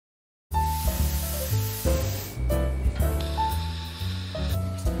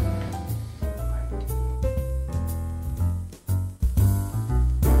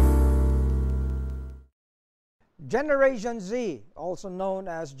Generation Z, also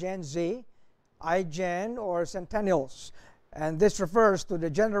known as Gen Z, iGen, or Centennials. And this refers to the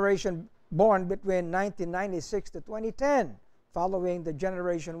generation born between 1996 to 2010, following the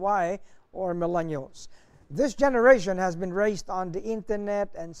Generation Y, or Millennials. This generation has been raised on the internet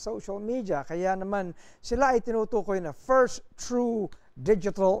and social media, kaya naman sila ay tinutukoy na first true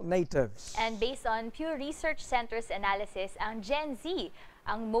digital natives. And based on Pew Research Center's analysis, ang Gen Z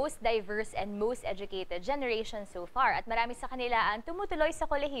ang most diverse and most educated generation so far. At marami sa kanila ang tumutuloy sa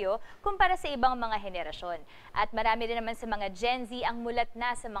kolehiyo kumpara sa ibang mga henerasyon. At marami din naman sa mga Gen Z ang mulat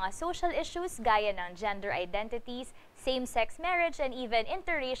na sa mga social issues gaya ng gender identities, same-sex marriage, and even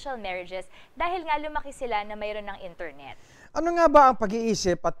interracial marriages dahil nga lumaki sila na mayroon ng internet. Ano nga ba ang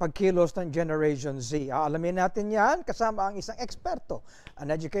pag-iisip at pagkilos ng Generation Z? Alamin natin yan kasama ang isang eksperto, an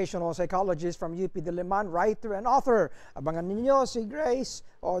educational psychologist from UP Diliman, writer and author. Abangan ninyo si Grace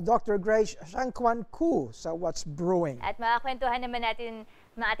o Dr. Grace Shangkwan Koo sa What's Brewing. At makakwentuhan naman natin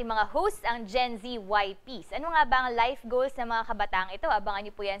ng ating mga hosts ang Gen Z YPs. Ano nga ba ang life goals ng mga kabataang ito? Abangan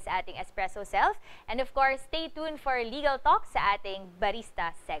niyo po yan sa ating Espresso Self. And of course, stay tuned for legal talk sa ating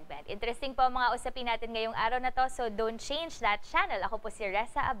Barista segment. Interesting po ang mga usapin natin ngayong araw na to, so don't change that channel. Ako po si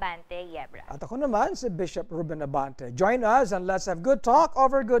Reza Abante Yebra. At ako naman si Bishop Ruben Abante. Join us and let's have good talk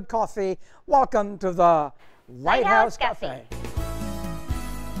over good coffee. Welcome to the Lighthouse Cafe.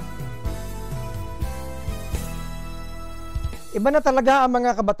 Iba na talaga ang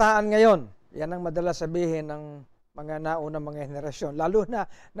mga kabataan ngayon. Yan ang madalas sabihin ng mga naunang mga henerasyon. Lalo na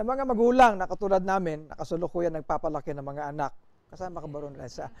ng mga magulang na katulad namin, nakasulukuyan nagpapalaki ng mga anak. Kasama ka ba ron,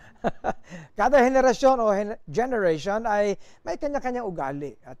 Reza? Kada henerasyon o generation ay may kanya-kanyang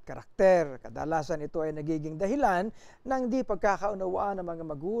ugali at karakter. Kadalasan ito ay nagiging dahilan ng di pagkakaunawaan ng mga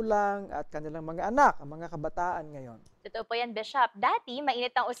magulang at kanilang mga anak, ang mga kabataan ngayon. Totoo po yan, Bishop. Dati,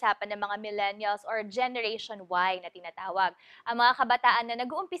 mainit ang usapan ng mga millennials or Generation Y na tinatawag. Ang mga kabataan na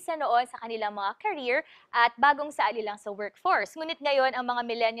nag-uumpisa noon sa kanilang mga career at bagong saali lang sa workforce. Ngunit ngayon, ang mga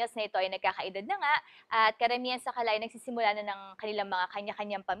millennials na ito ay nagkakaedad na nga at karamihan sa kalay nagsisimula na ng kanilang mga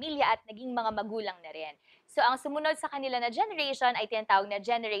kanya-kanyang pamilya at naging mga magulang na rin. So, ang sumunod sa kanila na generation ay tinatawag na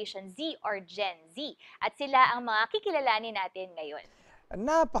Generation Z or Gen Z. At sila ang mga kikilalanin natin ngayon.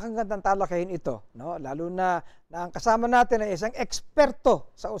 Napakagandang talakayin ito, no? Lalo na ang kasama natin ay isang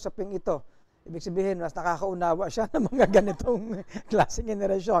eksperto sa usaping ito. Ibig sabihin, mas nakakaunawa siya ng mga ganitong klaseng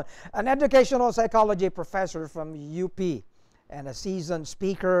generasyon. An educational psychology professor from UP and a seasoned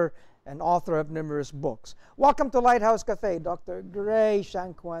speaker and author of numerous books. Welcome to Lighthouse Cafe, Dr. Grace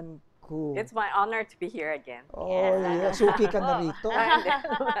Shangkwan Koo. It's my honor to be here again. Oh, yeah. Suki ka na rito.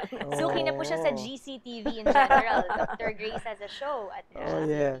 Suki na po siya sa GCTV in general. Dr. Grace has a show. At, oh,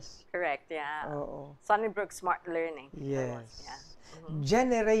 yes. Correct, yeah. Oo. Sunnybrook Smart Learning. Yes. Yeah.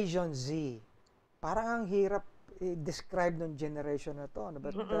 Generation Z. Parang ang hirap i-describe ng generation na to.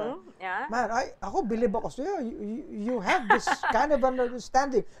 But, yeah. Man, ako believe ako sa'yo. You have this kind of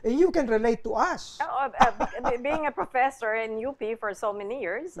understanding. And you can relate to us. Being a professor in UP for so many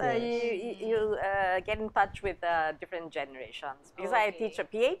years, Yes. you get in touch with different generations. Because I teach a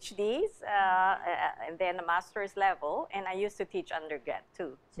PhDs and then a master's level, and I used to teach undergrad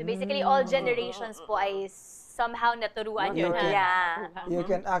too. So basically, all generations po ay somehow naturuan nyo na. Yeah. You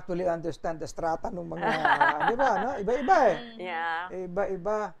can actually understand the strata ng mga, di ba, no? Iba-iba eh. Yeah.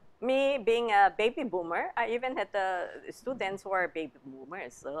 Iba-iba. Me being a baby boomer, I even had students who are baby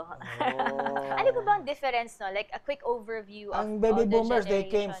boomers. So. Ano ba bang difference, no? Like a quick overview of Ang baby all the boomers, they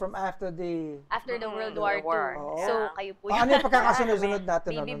came generations from after the World War II. Oh. So kayo po Ano yung pagkakasunod-sunod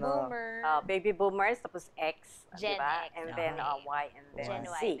natin? baby boomer, Baby boomers, tapos X, Gen diba? X, and then Y, and then Gen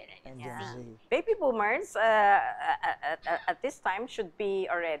Z. Y, and Gen Gen Z. Z. Baby boomers at this time should be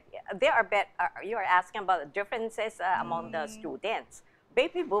already, they are you are asking about the differences among the students.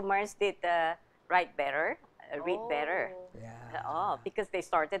 Baby boomers did write better, read better. Yeah. Because they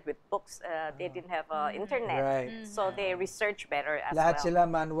started with books. They didn't have internet. Right. So they research better as Lahat well. sila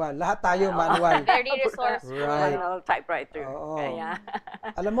manual. Lahat tayo manual. Very resourceful. Right. Manual typewriter. Oo. Yeah.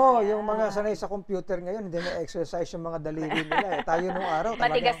 Alam mo, yung mga sanay sa computer ngayon, hindi na-exercise yung mga daliri nila. Tayo nung araw.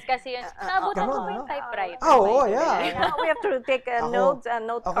 Matigas kasi yun. Naabutan ko ganun, po yung no? typewriter. Oo, yeah. We have to take notes,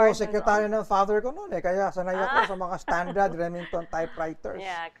 note Ako, cards. sekretary ng father ko noon kaya sanay ako sa mga standard Remington typewriters.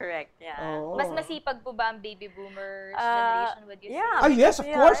 Yeah, correct. Yeah. Oo. Mas masipag po ba ang baby boomers generation, would you say? Yeah. Ah, yes, of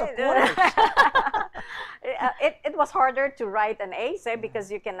Yeah, course, of right. course. It was harder to write an essay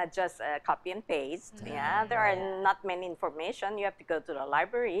because you cannot just copy and paste. Yeah, there are not many information. You have to go to the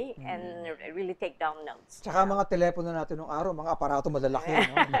library and really take down notes. Tsaka mga telepono natin nung araw, mga aparato malalaki,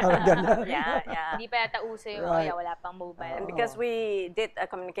 no? Parang ganun. Yeah. Hindi pa yata uso yung Right. wala pang mobile. And because we did a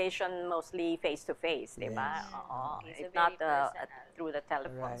communication mostly face-to-face, di ba? Yes. Okay, so It's not very personal. through the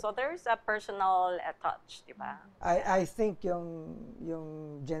telephone. Right. So there's a personal touch, di ba? I think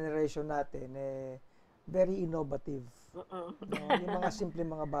yung generation natin very innovative. No? Yung mga simple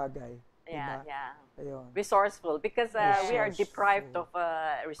mga bagay. Yeah, Diba? yeah. Ayun. Resourceful because we are deprived of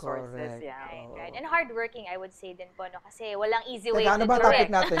Resourceful. resources. Correct. Yeah. Right. And hardworking, I would say din po, no? Kasi walang easy way Teka, to ano ba do topic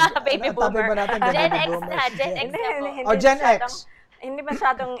it. natin? Baby Ano topic ba boomer. natin? Gen Baby X boomers. na, Gen X na po. Oh, Gen X. Hindi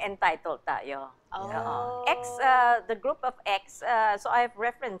masyadong entitled tayo. Oh. The group of X, so I have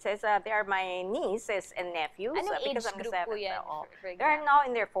references. They are my nieces and nephews. Anong age because I'm the group po seventh. yan, for They are example? now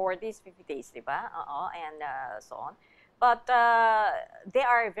in their 40s, 50s, di ba? And so on. But they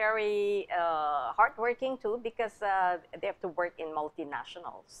are very hardworking too because they have to work in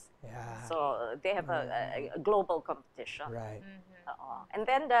multinationals. Yeah. So they have a global competition. Right. And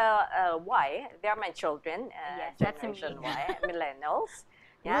then the Y, they are my children, Yes, that's Generation me. Y, millennials.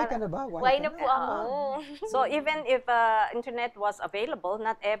 Why ka na ba? Why ka na po ako? So even if internet was available,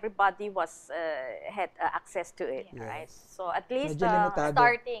 not everybody had access to it, Yes. right? So at least Medyo limitado.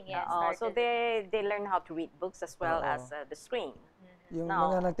 Starting, yes. so they learn how to read books as well Oo. as the screen. Yung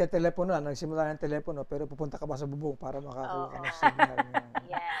No. mga nagtetelepono, nagsimula ng telepono, pero pupunta ka pa sa bubong para makakuha ka ng signal.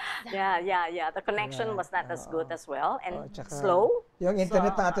 Yes. Yeah. The connection Right. was not as good as well and tsaka slow. Yung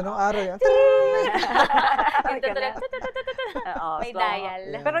internet natin nung araw, yung Yung tutuloy, may Slow. dial.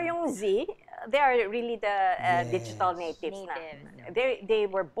 Yeah. Pero yung Z, they are really the Yes. digital natives na. Natives. They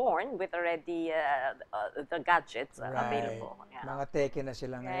were born with already the gadgets Right. available. Yeah. Mga teke na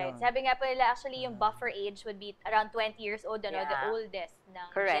sila Right. ngayon. Sabi nga po nila, actually, yung buffer age would be around 20 years old, ano, the Yeah. oldest ng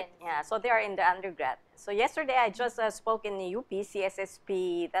Correct. Gen Z. Yeah. So they are in the undergrad. So yesterday I just spoke in the UP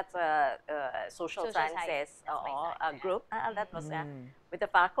CSSP. That's a social Social sciences science. That's my side, group. That was Mm. with the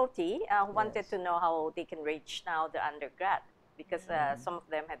faculty who wanted Yes. to know how they can reach now the undergrad because some of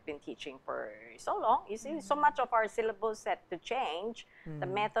them have been teaching for so long. You see, so much of our syllabus had to change. The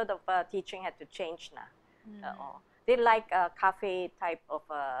method of teaching had to change na. They like a cafe type of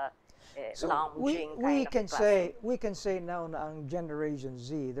So lounging we kind of can classroom. say we can say now na ang Generation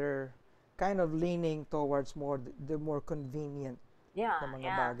Z, they're kind of leaning towards the more convenient Yeah, na mga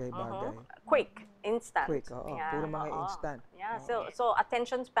yeah. bagay-bagay. Quick, instant. Quick, oo. Puro mga instant. Yeah, Oo. so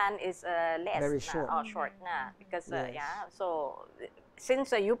attention span is less. Very na, short. Short na. Because, Yes. yeah, so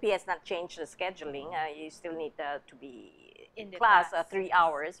since UP has not changed the scheduling, you still need to be In the class class. 3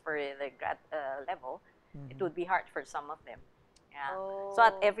 hours for the grad level. It would be hard for some of them. Yeah. So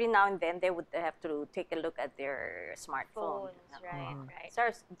at Oh. every now and then, they would have to take a look at their smartphone. Phones, right, right. So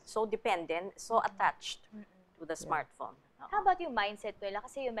they're so dependent, so attached to the smartphone. How about yung mindset nila?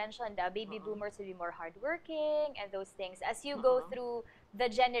 Kasi you mentioned baby boomers will be more hardworking and those things. As you go through the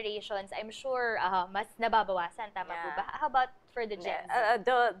generations, I'm sure mas nababawasan. Tama po Yeah. ba? How about for the Gen Z?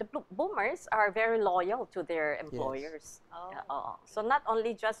 The boomers are very loyal to their employers. Oh. So not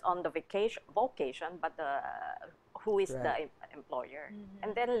only just on the vocation, but who is Right. the employer.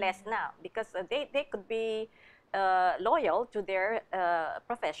 And then less now, because they could be loyal to their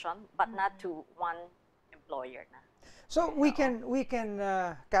profession, but not to one employer na. So we can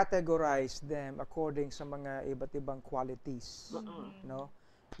categorize them according sa mga iba't ibang qualities, no?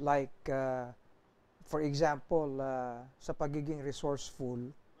 Like for example, sa pagiging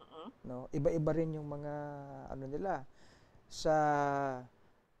resourceful, no? Iba-iba rin yung mga ano nila sa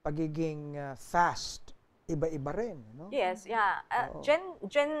pagiging fast, iba-iba rin, no? Yes, yeah. Oo.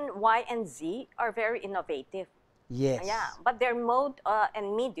 Gen Y and Z are very innovative. Yes. Yeah, but their mode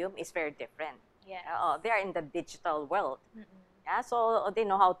and medium is very different. Yes. They are in the digital world. Yeah, so they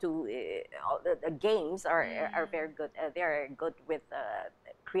know how to. The games are very good. They are good with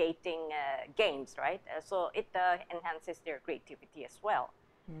creating games, right? So it enhances their creativity as well.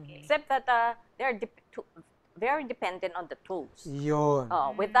 Except that they are very dependent on the tools. Yun.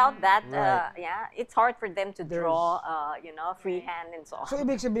 Without that, Right. yeah, it's hard for them to draw, freehand and so on. So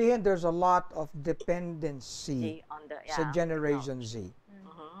ibig sabihin there's a lot of dependency On the sa Generation Z.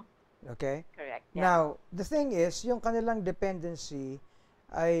 Okay? correct. Yeah. Now, the thing is, yung kanilang dependency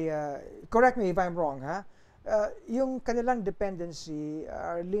ay, correct me if I'm wrong, ha? Yung kanilang dependency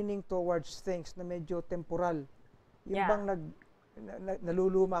are leaning towards things na medyo temporal. Yung Yeah. bang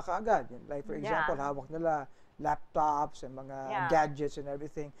naluluma ka agad. Like for example, Yeah. hawak nila laptops and mga Yeah. gadgets and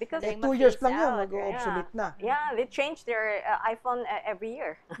everything. Because They 2 years mag-phase lang yun, out, mag-obsolete na. Yeah, they change their iPhone every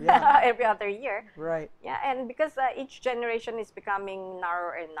year, Yeah. every other year. Right. Yeah, and because each generation is becoming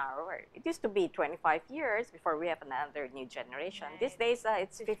narrower and narrower. It used to be 25 years before we have another new generation. These days,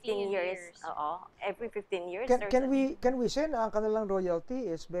 it's 15 years. Every 15 years. there's Can we say na ang kanilang royalty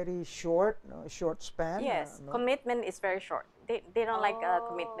is very short, no? Short span? Yes, no? commitment is very short. They don't like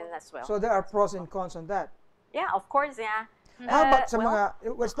commitment as well. So there are pros and cons on that. Yeah, of course, yeah. How about sa well,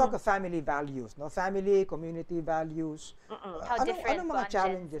 mga, let's talk of family values, no? Family, community values. How different Anong po mga ang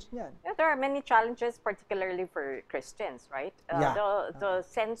challenges niyan? Yeah, there are many challenges, particularly for Christians, right? Yeah. The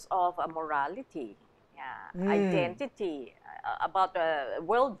sense of morality, identity, about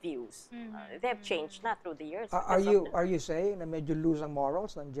worldviews. They have changed na through the years. Are because of you saying na medyo loose ang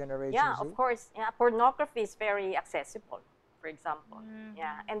morals ng Generation Yeah, Z? of course. Yeah, pornography is very accessible, for example.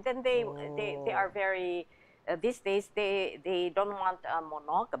 Yeah, and then they are very these days they don't want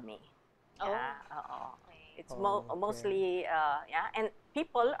monogamy. Yeah, it's mostly and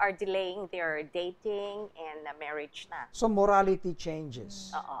people are delaying their dating and marriage na. So morality changes.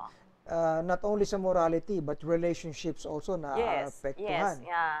 Not only sa morality but relationships also na Yes, apektuhan.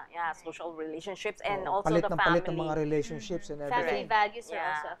 social relationships and Oo, also palit the ng palit ng family. mga relationships and Family everything. values are Yeah,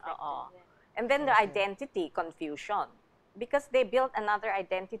 also affected. And then the identity confusion, because they built another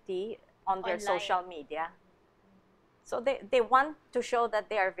identity on their Online. social media. So they want to show that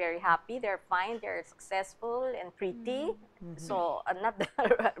they are very happy, they're fine, they're successful and pretty. So not the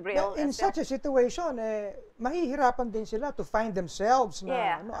real. But in such a situation, mahihirapan din sila to find themselves na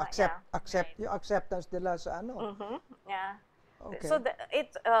Yeah, yung acceptance nila sa ano. Yeah. Okay. So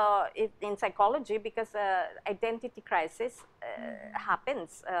it in psychology, because identity crisis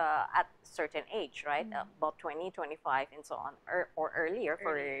happens at certain age, right? About 20, 25, and so on, or earlier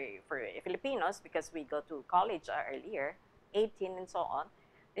for Filipinos, because we go to college earlier, 18 and so on.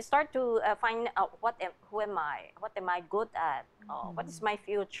 They start to find out who am I? What am I good at? What is my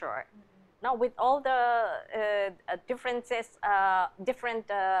future? Now, with all the differences, different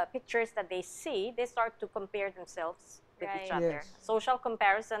pictures that they see, they start to compare themselves with each other. Yes. Social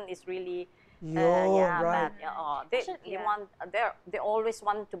comparison is really Right. bad. They always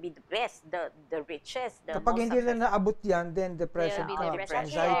want to be the best, the richest, the Kapag most hindi successful. nila naabot yan, then depression They'll be comes,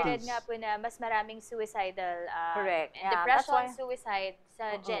 depressed. Actually, I read anxieties. nga po na mas maraming suicidal Correct. and Yeah, depression, that's why- suicide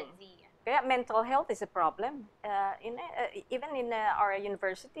sa Gen Z. Kaya mental health is a problem. Even in our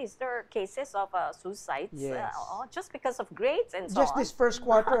universities, there are cases of suicides Yes. just because of grades and so Just on. this first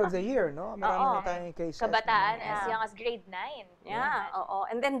quarter of the year, no? Marami na tayong cases. Kabataan no? as young as grade 9. Yeah,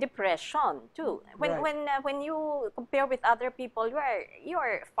 and then depression too. Right. When you compare with other people, you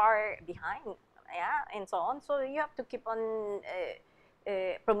are far behind. Yeah, and so on. So you have to keep on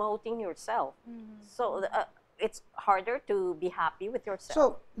promoting yourself. So it's harder to be happy with yourself.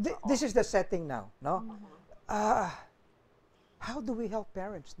 So, this is the setting now, no? How do we help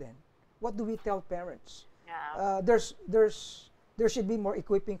parents then? What do we tell parents? Yeah. There should be more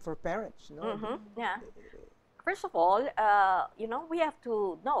equipping for parents, no? Yeah. First of all, we have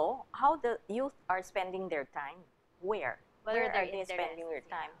to know how the youth are spending their time. Where What are their are they spending their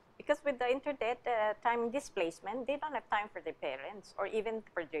interests? time? Because with the internet, time displacement, they don't have time for their parents or even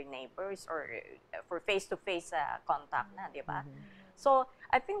for their neighbors or for face-to-face contact na, di ba? So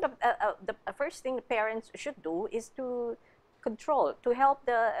I think the first thing the parents should do is to help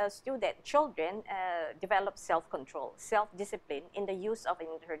the children develop self-control, self-discipline in the use of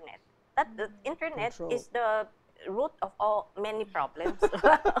internet. That the internet Control. is the root of many problems. It's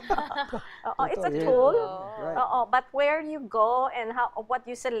a Totoo, tool. right. But where you go and what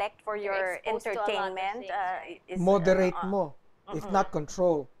you select for You're your exposed to a lot of entertainment things, right? is Moderate mo, if not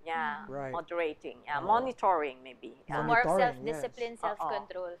control. Yeah, Right. moderating. Yeah, monitoring maybe. So Yeah. more Monitoring, self-discipline, yes.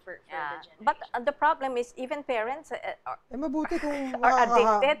 self-control for the Yeah. generation. But the problem is even parents Mabuti kung Are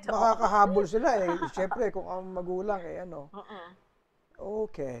addicted. makakahabol sila Siyempre, kung ang magulang ano.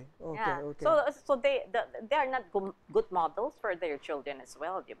 Okay. yeah. Okay. So they are not good models for their children as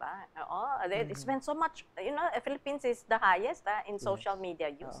well, di ba? They spend so much. Philippines is the highest in social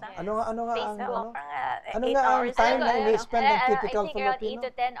media use. Ano nga ang Facebook. Ano nga ang time na ini-spend ng typical I think around Filipino? 8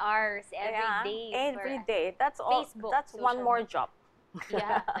 to 10 hours every day. Every day. That's all. Facebook, That's one social more media. job.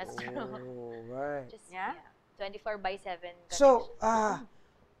 Yeah, that's true. Oh, right. Just, Yeah. 24/7. So,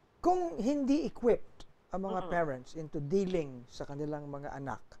 kung hindi equipped ang mga parents into dealing sa kanilang mga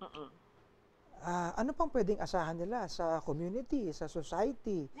anak, ano pang pwedeng asahan nila sa community, sa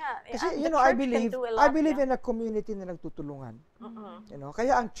society? Yeah, Kasi, the I church can believe, do a lot, in a community na nagtutulungan.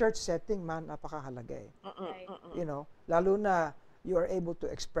 Kaya ang church setting man, napakahalaga Right. lalo na you are able to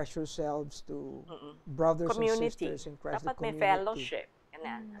express yourselves to Mm-mm. brothers and Community. sisters in Christ, the Dapat may community. fellowship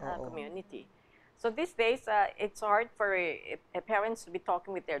and Oo. community. So these days, it's hard for parents to be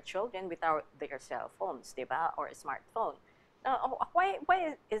talking with their children without their cell phones, diba? Or a smartphone.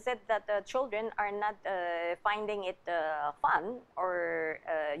 Why is it that the children are not finding it fun or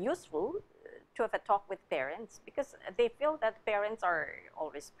useful to have a talk with parents? Because they feel that parents are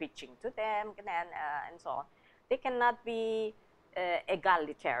always preaching to them and so on. They cannot be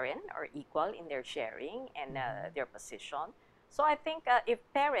egalitarian or equal in their sharing and their position. So I think if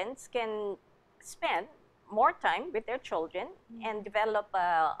parents can spend more time with their children and develop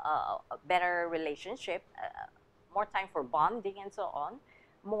a better relationship, more time for bonding and so on,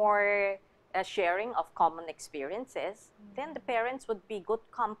 more sharing of common experiences, then the parents would be good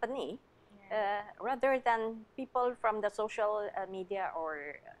company rather than people from the social media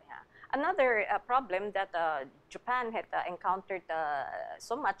or Another problem that Japan had encountered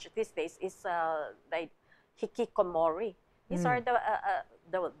so much these days is like hikikomori. These are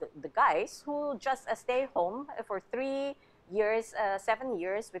the guys who just stay home for 3 years, 7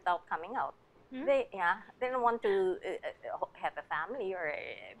 years without coming out. They don't want to have a family or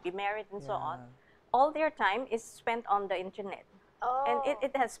be married and so on. All their time is spent on the internet, and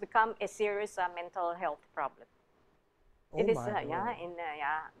it has become a serious mental health problem. It is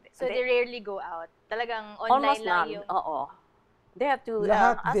So they rarely go out. Talagang online almost lang none. yung... They have to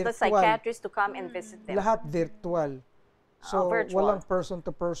Lahat ask the virtual. psychiatrist to come and visit them. Lahat virtual. So, virtual. walang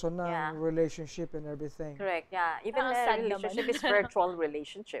person-to-person na Yeah. relationship and everything. Correct, yeah. Even Ang a sad relationship naman. is virtual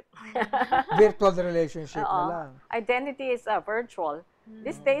relationship. Virtual relationship na Oo. lang. Identity is virtual.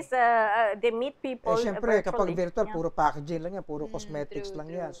 These days, they meet people Siyempre, kapag virtually. virtual, Yeah. puro packaging lang yan, puro cosmetics true, lang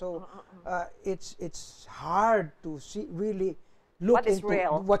true. yan. So, it's hard to see, really look What is into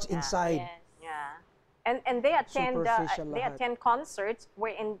real. what's Yeah. inside. Yes. Yeah. And they attend Superficial lahat. concerts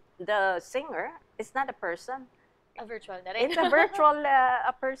wherein the singer is not a person. A virtual na rin. It's a virtual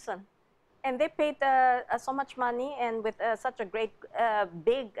a person. And they paid so much money and with such a great,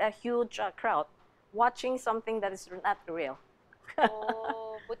 big, huge crowd watching something that is not real.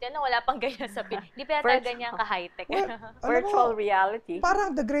 Buti na wala pang ganyan sa Pilipinas. Hindi pa yata Virtual. ganyan ka-high-tech. Well, alam Virtual mo, reality.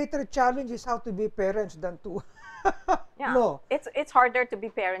 parang the greater challenge is how to be parents than to... Yeah. No. It's harder to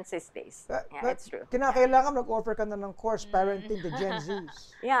be parents these days. But It's true. Kinakailangan mag-offer ka na ng course, parenting the Gen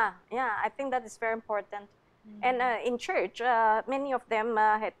Zs. Yeah, I think that is very important. And in church, many of them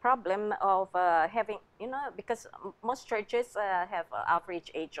had problem of having, because most churches have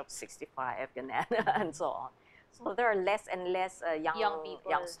average age of 65 and so on. So there are less and less Young people.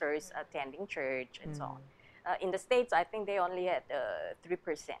 youngsters attending church and so on. In the States, I think they only had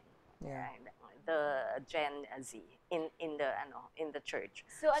 3%. Yeah. The Gen Z in the church.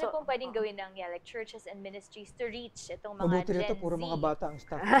 So ano pong pwedeng gawin ng like churches and ministries to reach itong mga Mabuti Gen rito, Z? puro mga bata ang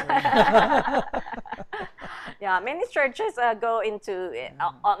staff. Yeah, many churches go into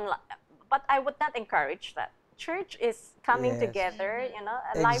online, but I would not encourage that. Church is coming Yes. together,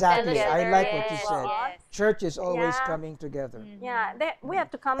 a life Exactly. together. I like what you Yes, said. yes. Church is always Yeah. coming together. Yeah, we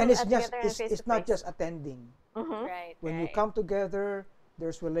have to come And it's together just it's not just attending. Right, When you right. come together,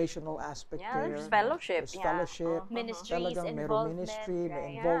 there's relational aspect Yeah, there. there's fellowship. There's Yeah. fellowship. Ministries, Talagang merong involvement, ministry, may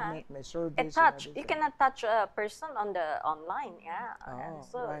right. involvement, may service. And and touch. You everything. cannot touch a person on the online. Yeah. Oh,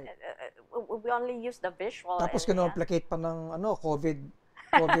 So right. we only use the visual. Tapos and, kinomplicate pa ng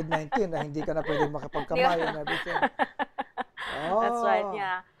COVID-19 na hindi ka na pwedeng makapagkamay and everything. That's right. Oh.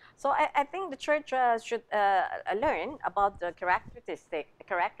 Yeah. So I think the church should learn about the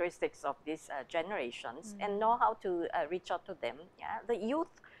characteristics of these generations and know how to reach out to them. Yeah. The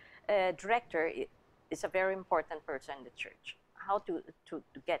youth director is a very important person in the church. How to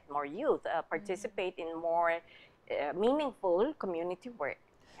get more youth participate in more meaningful community work.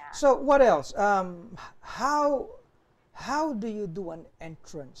 Yeah. So what else? How do you do an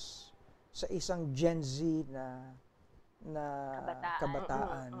entrance sa isang Gen Z na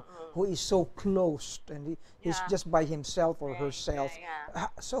kabataan who is so closed and he's Yeah. just by himself or herself? Yeah.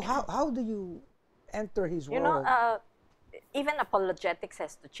 So how do you enter his You world? know, even apologetics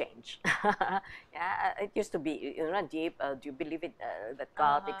has to change. Yeah, it used to be, deep. Do you believe it that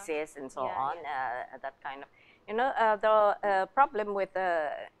God exists and so Yeah, on? That kind of, the problem with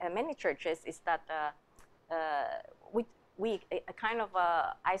many churches is that we kind of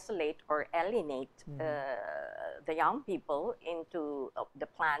isolate or alienate the young people into the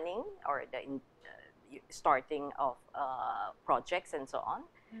planning or the starting of projects and so on.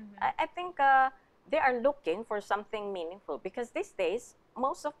 I think they are looking for something meaningful because these days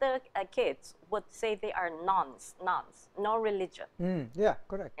most of the kids would say they are nones, no religion. Yeah,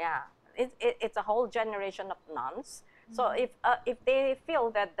 correct. Yeah, it's a whole generation of nuns. So if they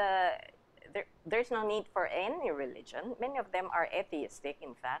feel that there's no need for any religion, many of them are atheistic,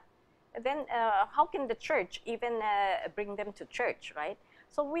 in fact, then how can the church even bring them to church, right?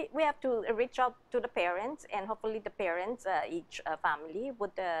 So we have to reach out to the parents, and hopefully the parents, each family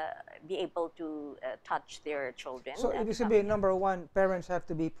would be able to touch their children. So, ibig sabihin, number one, parents have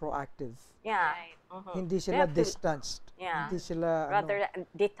to be proactive. Yeah. Right. Hindi They sila have to- distanced. Yeah. Hindi sila, Rather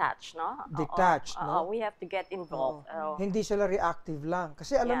detached, no? Detached, no? We have to get involved. hindi sila reactive lang.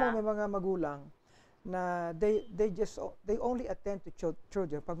 Kasi alam mo, Yeah. may mga magulang na they only attend to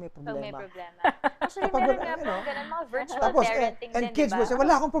children pag may Pag may problema. problema. Actually, Kapag meron wala, nga you po know, ganun, mga virtual Tapos, parenting and din, kids diba? will say,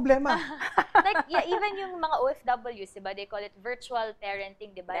 wala akong problema. Like, yeah, even yung mga OFWs, diba? They call it virtual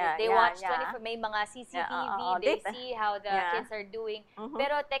parenting, diba? Yeah, They yeah, watch yeah. 24, may mga CCTV, Yeah, they they- see how the yeah. kids are doing. Mhm.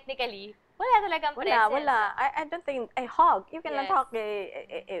 Pero technically, wala talagang presence. Wala. I don't think a hug. You cannot Yes. hug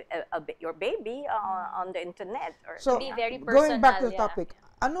your baby on the internet. Or, So, be very going back to the personal, yeah. topic,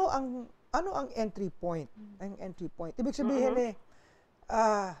 ano ang entry point? Ang entry point. Ibig sabihin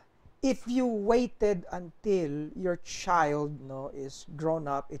if you waited until your child is grown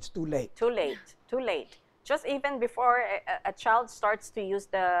up, it's too late. Too late. Just even before a child starts to use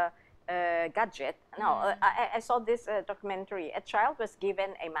the gadget. No, I saw this documentary. A child was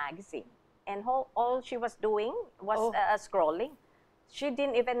given a magazine, and all she was doing was scrolling. She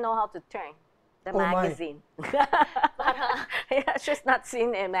didn't even know how to turn the Oh my. magazine. Yeah, she's not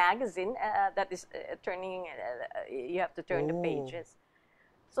seen a magazine that is turning. You have to turn the Oh. pages.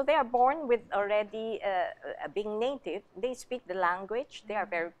 So they are born with already being native. They speak the language. They are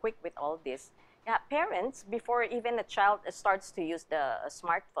very quick with all this. Yeah, parents, before even a child starts to use the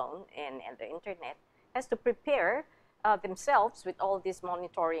smartphone and the internet, has to prepare themselves with all these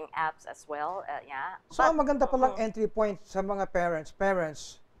monitoring apps as well. Yeah. So, ang maganda palang entry point sa mga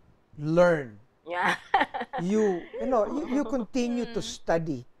parents, learn. Yeah. You continue to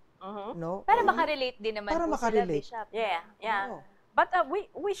study. No? Para makarelate din naman Para po makarelate. sila, Bishop. Yeah. Oo. But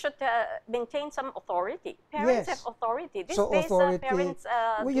we should maintain some authority. Parents Yes. have authority. These So, days, authority. parents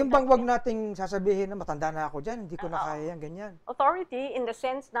Yung do bang not- wag nating sasabihin na matanda na ako dyan, hindi ko na kaya yan, ganyan. authority in the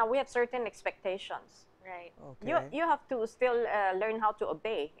sense now we have certain expectations. Right. Okay. You have to still learn how to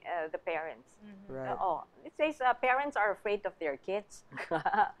obey the parents. Right. It says parents are afraid of their kids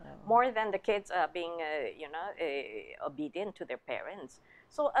more than the kids being, obedient to their parents.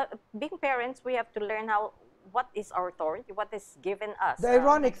 So, being parents, we have to learn what is our authority, what is given us. The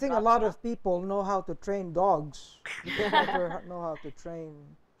ironic thing, a God, lot of people know how to train dogs. They never know how to train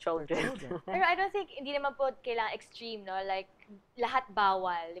their children. children. Pero I don't think, hindi naman po kailangan extreme, no? Like, lahat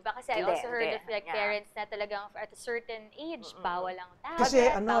bawal. Di ba? Kasi I also heard of like yeah. parents na talagang at a certain age, bawal ang tablet, Kasi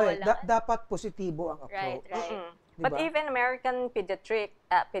bawal lang. dapat positibo ang Right, approach. right. But Diba? even American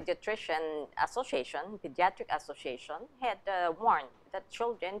Pediatrician Association, Pediatric Association, had warned that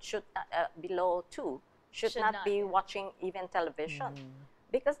children should below 2 should not be yeah. watching even television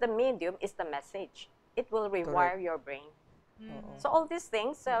because the medium is the message. It will rewire your brain. So all these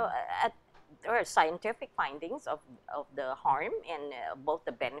things, there are scientific findings of the harm and both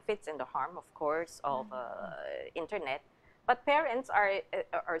the benefits and the harm, of course, of internet. But parents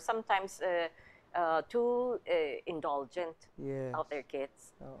are sometimes too indulgent Yes. of their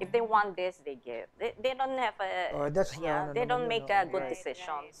kids. If they want this, they give. They don't have That's they don't make good Right,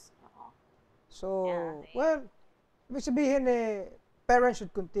 decisions. So, Yeah. well, ibig sabihin parents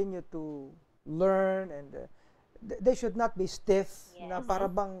should continue to learn and they should not be stiff na para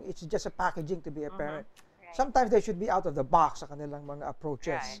bang it's just a packaging to be a parent. Right. Sometimes they should be out of the box sa kanilang mga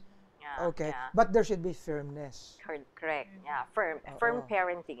approaches. Right. Yeah, Okay, yeah. but there should be firmness. Correct. Yeah, firm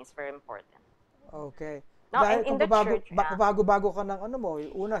parenting is very important. Okay. No, Dahil in kung the church, yeah. bago-bago ka ng ano mo,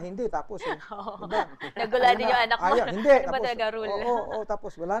 una hindi, tapos diba? Nagulan din yung anak mo. Ayaw, hindi. Ano ba talaga rule? Oo,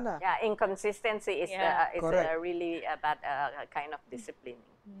 tapos wala na. Yeah, inconsistency is Correct. really a bad kind of disciplining.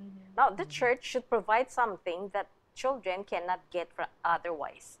 Now, the church should provide something that children cannot get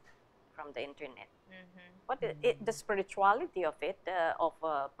otherwise from the internet. But the spirituality of it, of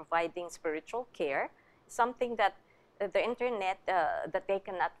providing spiritual care, is something that the internet that they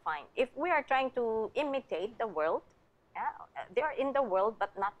cannot find. If we are trying to imitate the world, they are in the world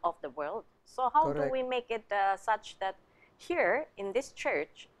but not of the world. So how do Correct. we make it such that here in this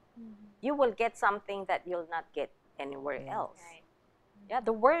church, you will get something that you'll not get anywhere else? Right. Yeah,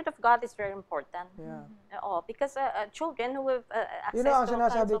 the word of God is very important. Yeah. Because children who have access You know, ang to all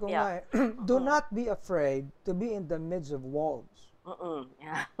sinasabi kinds ko of, nga do not be afraid to be in the midst of wolves.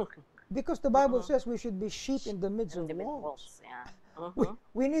 Yeah. Because the Bible says we should be sheep in the midst of The wolves. wolves, yeah.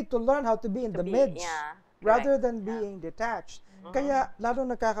 We need to learn how to be in the be- midst yeah, rather correct, than being detached. Kaya lalo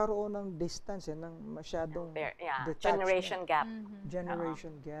nagkakaroon ng distance, ng masyadong detachment. Generation gap.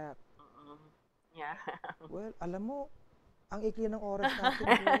 Generation gap. Yeah. Well, alam mo, ang ikli ng oras natin,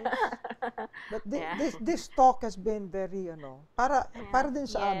 Grace. But this talk has been very, para din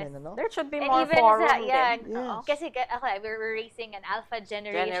sa amin, There should be And more even forum yan, din. Yes. kasi we're raising an alpha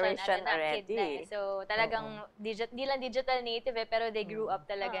generation na kid na already. So talagang di lang digital native pero they grew up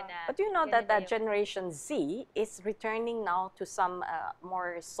talaga na. But you know that ganun na yung- Generation Z is returning now to some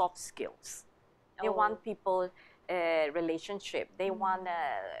more soft skills. They want people relationship. They want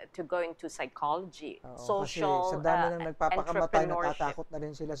to go into psychology, social, kasi sa dami ng nagpapakamatay, entrepreneurship. natatakot na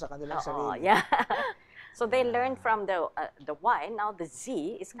rin sila sa kanilang sarili. Yeah. So they learned from the Y. Now the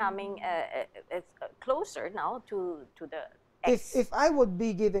Z is coming closer now to the X. If I would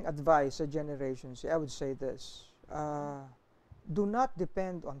be giving advice sa Generation Z, I would say this. Do not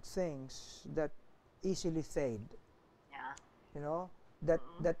depend on things that easily fade. Yeah. You know?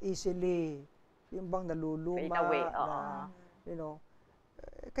 That easily, yung bang naluluma, Fade away.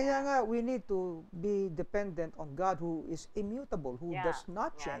 kaya nga, we need to be dependent on God who is immutable, who does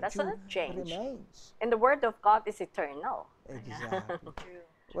not change, does who not change. remains. And the Word of God is eternal. Exactly.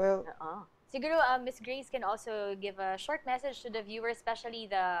 Well, Siguro, Miss Grace can also give a short message to the viewers, especially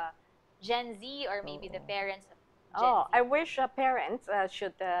the Gen Z or maybe the parents of Gen Z. I wish parents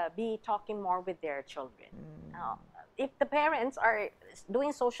should be talking more with their children. If the parents are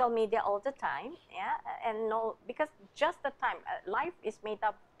doing social media all the time, and because just the time, life is made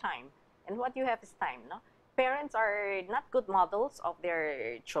up of time, and what you have is time, no? Parents are not good models of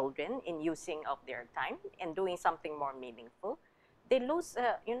their children in using of their time and doing something more meaningful. They lose,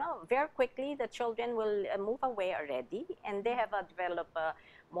 very quickly, the children will move away already, and they have developed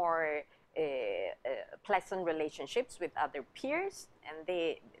more pleasant relationships with other peers, and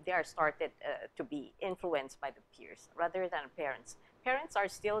they are started to be influenced by the peers rather than parents. Parents are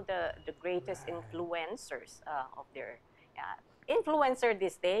still the greatest influencers of their. Influencer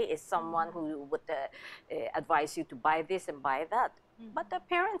this day is someone who would advise you to buy this and buy that, but the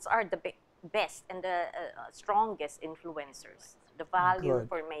parents are the best and the strongest influencers. The value Good.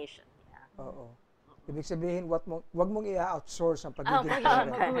 formation. oo. Ibig sabihin, wag mong i-outsource ang pagiging pagiging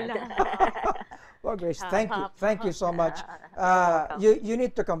parent. magulang. Well, Grace, thank you so much. You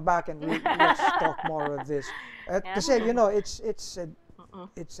need to come back and let's talk more of this. Kasi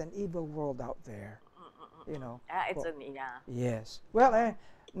it's an evil world out there. Yes. Well,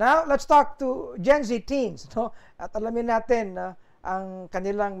 now let's talk to Gen Z teens, At alamin natin ang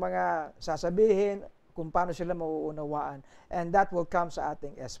kanilang mga sasabihin, kung paano sila mauunawaan. And that will come sa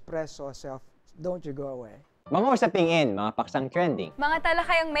ating Espresso Self. Don't you go away. Mga usaping in, mga paksang trending, Mga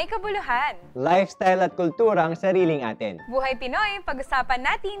talakayang may kabuluhan. lifestyle at kultura ang sariling atin. Buhay Pinoy, pag-usapan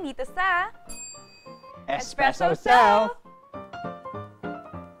natin dito sa Espresso Self!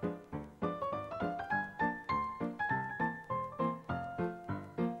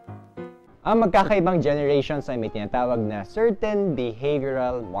 Ang magkakaibang generations ay may tinatawag na certain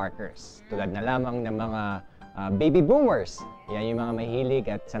behavioral markers. Tulad na lamang ng mga baby boomers. Yan yung mga mahilig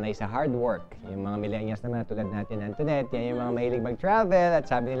at sanay sa hard work. Yung mga millennials naman tulad natin, Antoinette, yan yung mga mahilig mag-travel at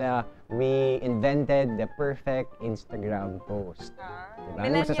sabi nila, we invented the perfect Instagram post. Diba?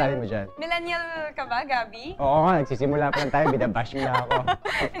 Ano masasabi mo dyan? Millennial ka ba, Gabi? Oo nga, nagsisimula pa lang tayo, binabash mo na ako.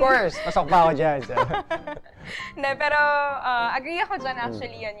 Of course, pasok pa ako dyan. So. Pero agree ako dyan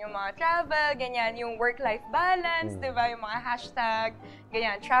actually yan, yung mga travel, ganyan, yung work-life balance, di ba? Yung mga hashtag,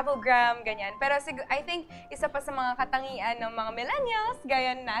 ganyan, travelgram, ganyan. Pero I think isa pa sa mga katangian ng mga millennials,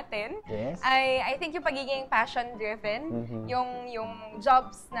 gaya natin, Yes. I think yung pagiging passion-driven, yung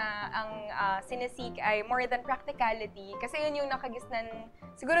jobs na ang sinisik ay more than practicality. Kasi yun yung nakagisnan,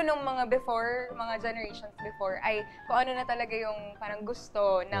 siguro nung mga generations before, ay kung ano na talaga yung parang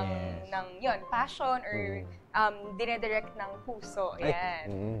gusto ng yun, passion or dinedirect ng puso.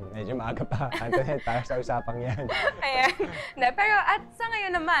 Ayan. Medyo maaga pa, Antoinette, para sa usapang yan. Ayan. Pero at sa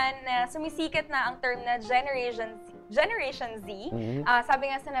ngayon naman, sumisikat na ang term na Generation Z. Sabi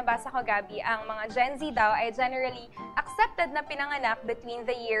nga sa nabasa ko, Gabi, ang mga Gen Z daw ay generally accepted na pinanganak between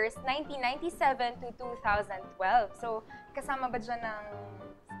the years 1997 to 2012. So, kasama ba dyan ng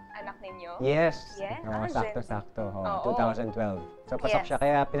anak ninyo? Yes. Yeah? Oo, Gen Z. sakto-sakto. Oo. 2012. So, pasok Yes. siya,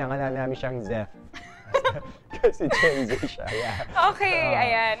 kaya pinangalan namin siyang Zeph. Kasi Gen Z siya, Okay,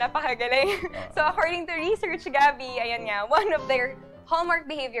 ayan, napakagaling. So, according to research, Gabi, ayan nga, one of their hallmark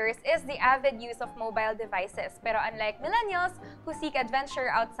behaviors is the avid use of mobile devices. Pero unlike millennials who seek adventure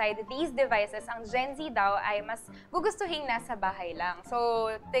outside these devices, ang Gen Z daw ay mas gugustuhin nasa bahay lang.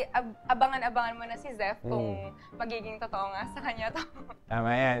 So, abangan-abangan mo na si Zeph kung magiging totoo nga sa kanya to.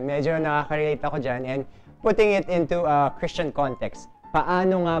 Tama yan. Medyo nakaka-relate ako dyan. And putting it into a Christian context,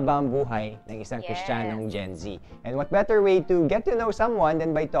 paano nga ba ang buhay ng isang Yes. Kristiyanong Gen Z? And what better way to get to know someone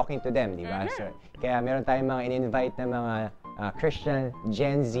than by talking to them, di ba? So, kaya meron tayong mga in-invite na mga Christian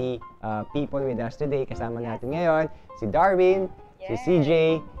Gen Z people with us today. Kasama natin ngayon si Darwin, si Yes. CJ,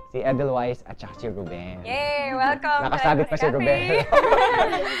 si Edelweiss, at saka si Ruben. Yay! Welcome! Nakasabit pa si Cafe. Ruben.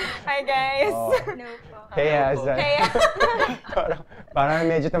 Hi, guys! Oh. No po. Kaya, Kaya, parang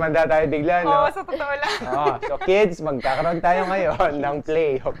medyo tumanda tayo bigla, no? sa totoo lang. So kids, magkakaroon tayo ngayon ng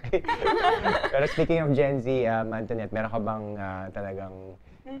play, okay? Pero speaking of Gen Z, Antoinette, meron ka bang talagang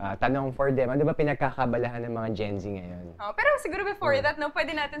tanong for them? Ano ba pinagkakabalahan ng mga Gen Z ngayon? Pero siguro before that, no,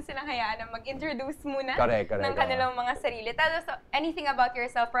 pwede natin silang hayaan na mag-introduce muna Correct. ng kanilang mga sarili. Tell us anything about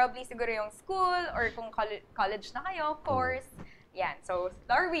yourself, probably siguro yung school or kung college na kayo, course. Yan. So,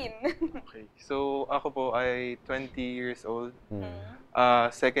 Darwin. Okay. So, ako po ay 20 years old.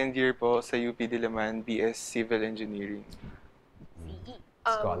 Second year po sa UP Diliman, BS Civil Engineering.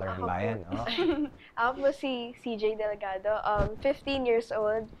 Scholar ng bayan, no? Ako po si CJ Delgado, 15 years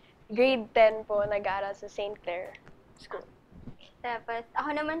old, grade 10 po, nag-aaral sa St. Clair School. Tapos, ako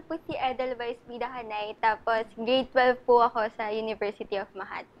naman po si Edelweiss Bidahanay. Tapos, grade 12 po ako sa University of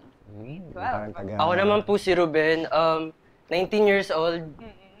Makati. Parang Ako naman po si Ruben, 19 years old,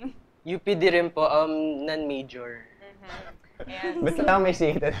 UPD rin po, non-major. Ayan. Ba't lang may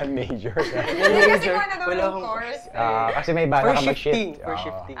secret na major? Kasi kung ano daw Wala yung akong- course. Kasi may bala For ka shifting, mag-shift. for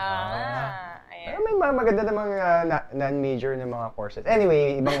shifting. Ayan. Pero may mga maganda na mga non-major na mga courses.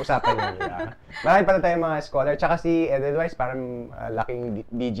 Anyway, ibang usapan yun. Marami pa na tayong mga scholar. Tsaka si Edelweiss, parang laking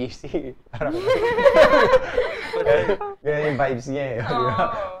BGC. Parang ganyan yung vibes niya eh.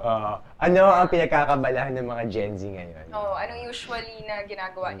 Ano ang pinagkakabalahan ng mga Gen Z ngayon? Anong usually na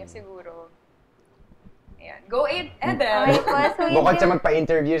ginagawa niyo siguro? Ayan. Go, Edel! Okay po, so yun Bukod sa yung-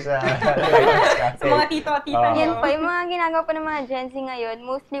 magpa-interview sa Sa mga tito-tita niyo. Yan po, yung mga ginagawa po ng mga Gen Z ngayon,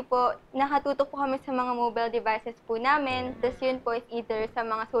 mostly po, nakatutok po kami sa mga mobile devices po namin. Tapos yun po is either sa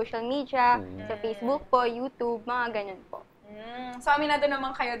mga social media, sa Facebook po, YouTube, mga ganyan po. So, aminado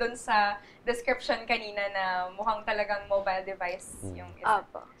naman kayo doon sa description kanina na mukhang talagang mobile device yung isa.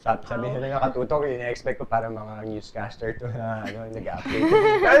 Opo. Sabi nila nakatutok, ina-expect ko parang mga newscaster to na nag-update.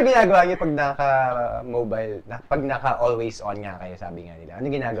 Pero ginagawa niyo pag naka-mobile, pag naka-always on nga kayo, sabi nga nila. Ano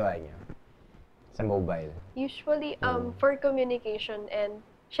ginagawa niyo sa mobile? Usually, for communication and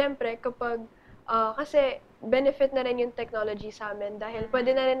syempre kapag, kasi benefit na rin yung technology sa amin dahil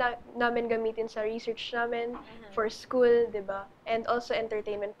pwede na rin namin gamitin sa research namin, for school, di ba? And also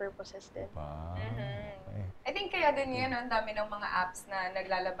entertainment purposes din. I think kaya din yan, ang dami ng mga apps na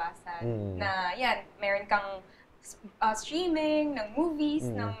naglalabasan na yan, meron kang streaming ng movies,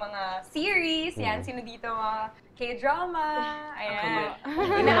 ng mga series, yan, sino dito mga K-drama, ayan.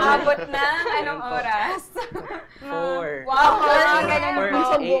 Inaabot na anong oras? 4. Wow! 4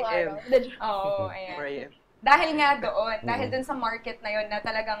 Minsan buong a.m. araw. Oo, ayan. 4 a.m. Dahil nga doon, dahil dun sa market na yon na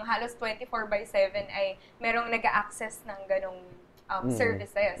talagang halos 24/7 ay merong nag-access ng ganong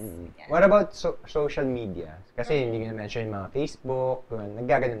services. Yan. What about social media? Kasi hindi ko na-mention yung mga Facebook,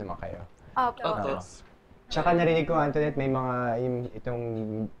 naggagano naman kayo. Opo. Tsaka narinig ko, Antoinette, may mga, itong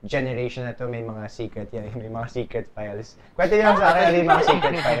generation na to, may mga secret yan, may mga secret files. Kwento niyo lang sa akin, ano yung mga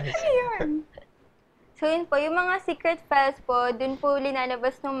secret files? So yun po, yung mga secret files po, dun po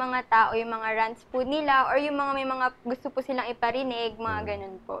linalabas ng mga tao, yung mga rants po nila, or yung mga may mga gusto po silang iparinig, mga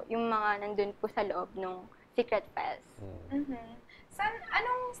ganun po. Yung mga nandun po sa loob ng secret files.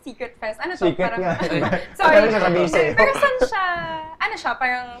 Anong secret files? Ano to? Secret nga. Sorry. Ano sasabihin sa'yo? Pero saan siya? Ano siya?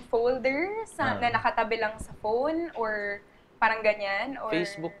 Parang folder na nakatabi lang sa phone? Or parang ganyan? Or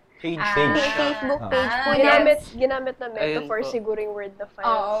Facebook page. Yung Facebook page po Ginamit namin ito Ayun for po. siguring word na files.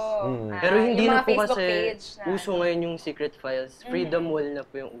 Oo. Pero hindi yung na mga po Facebook kasi page na. uso ngayon yung secret files. Freedom wall na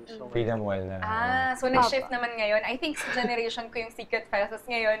po yung uso. Freedom wall na. So nag-shift naman ngayon. I think sa generation ko yung secret files. Tapos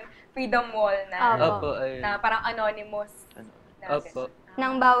ngayon, freedom wall na. Opo, ayun. Na parang anonymous. Na Opo.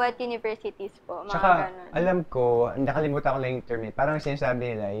 ng bawat universities po, mga Tsaka, ganun. alam ko, nakalimutan ko lang yung term eh. Parang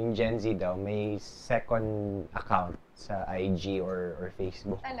sinasabi nila, yung Gen Z daw, may second account sa IG or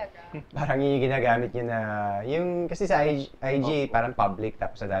Facebook. Talaga. Parang yun yung ginagamit niya na, yung, kasi sa IG parang public,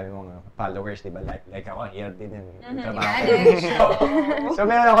 tapos sa dami mga followers, di ba? Like ako, hirap din yung trabaho. So,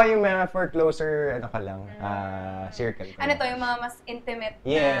 meron ako yung mga for closer, ano ka lang, circle ko. Ano to, yung mga mas intimate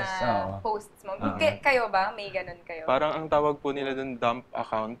Yes, na oo. posts mo? Kayo ba? May ganun kayo? Parang ang tawag po nila doon dump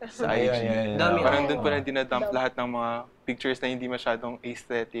account sa IG. Ayun. Dami. Parang doon po na dinadump lahat ng mga pictures na hindi masyadong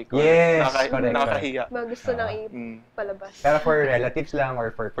aesthetic or Yes, correct, nakakahiya. Mga gusto nang Mm. ipalabas. Pero for relatives lang or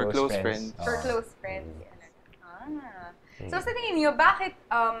for For close close friends. friends. For close friends. So sa tingin niyo, bakit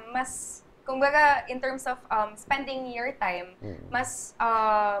mas kumbaga, in terms of spending your time, mas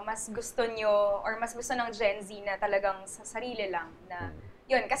gusto nyo or mas gusto ng Gen Z na talagang sa sarili lang na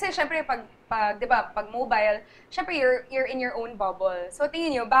yun. Kasi syempre pag 'di ba, pag mobile, syempre you're in your own bubble. So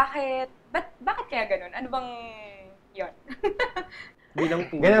tingin niyo bakit kaya ganun? Ano bang yun?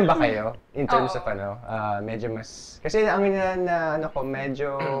 Ganun ba kayo? In terms Oo. of medyo mas... Kasi ang ano ko,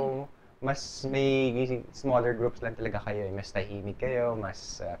 medyo mas may smaller groups lang talaga kayo. Mas tahimik kayo,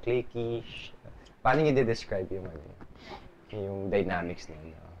 mas cliquey. Paano niyo describe yung yung dynamics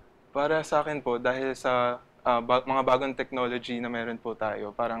niyo? Para sa akin po, dahil sa mga bagong technology na meron po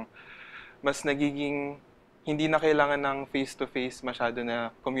tayo, parang mas nagiging hindi na kailangan ng face-to-face masyado na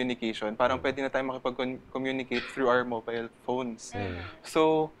communication. Parang pwede na tayo makipag-communicate through our mobile phones.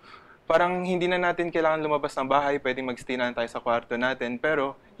 So, parang hindi na natin kailangan lumabas ng bahay, pwedeng mag-stay na lang tayo sa kwarto natin,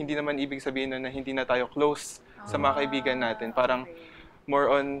 pero hindi naman ibig sabihin na hindi na tayo close sa mga kaibigan natin. Parang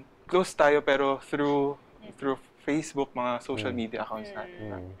more on close tayo pero through Facebook, mga social media accounts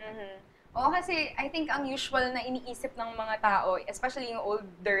natin. Oo, kasi I think ang usual na iniisip ng mga tao, especially yung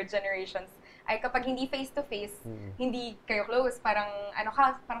older generations, ay kapag hindi face-to-face, hindi kayo close, parang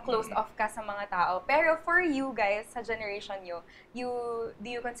closed off ka sa mga tao. Pero for you guys, sa generation nyo, do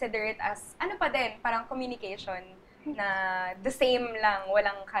you consider it as, pa din, parang communication na the same lang,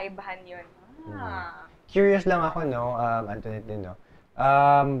 walang kaibahan yun? Curious lang ako, no, Antoinette din, no?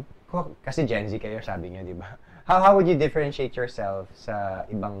 Kasi Gen Z kayo, sabi niyo, di ba? How would you differentiate yourself sa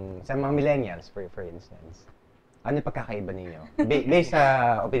mga millennials, for instance? Ano yung pagkakaiba ninyo? Based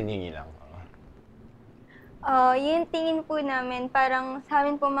sa opinion niyo lang. Yung tingin po namin, parang sa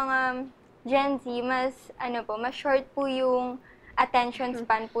amin po mga Gen Z, mas short po yung attention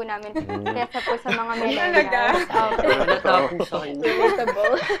span po namin kaysa po sa mga millennials.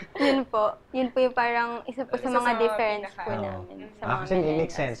 Yun po yung parang isa po sa mga difference po namin sa mga Kasi it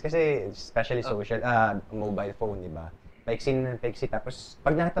makes sense. Kasi especially mobile phone, di ba? Paiksi. Tapos,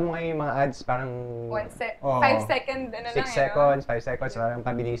 pag nakita mo ngayon yung mga ads, parang... 5 seconds, 6 seconds, 5 seconds, parang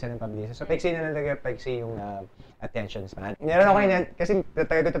pabilisan. So, paiksi na talaga, yung attention span. Meron ako yun, kasi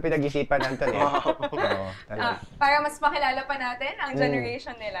talaga ito pinag-isipan, Anton. Para mas makilala pa natin ang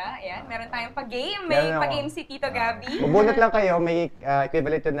generation nila, ayan, meron tayong pag-game. May pag-game si Tito Gabby. Bubunot lang kayo, may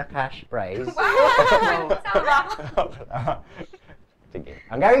equivalent to na cash prize. Wow! Sama ba ako? Sige.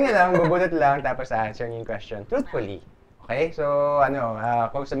 Ang gawin nyo lang, bubunot lang, tapos answer yung question truthfully. Okay? So,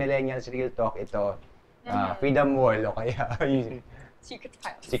 kung sa millennials, real talk, ito, freedom wall, o kaya Secret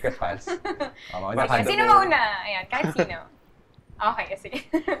files. secret files. Sino mauna? Ayan, kahit sino. Okay, sige.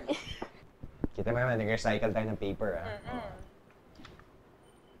 Kita mo naman, nag-recycle tayo ng paper.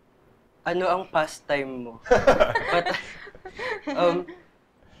 Ano ang pastime mo?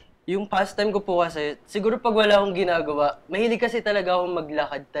 Yung pastime ko po kasi, siguro pag wala akong ginagawa, mahilig kasi talaga akong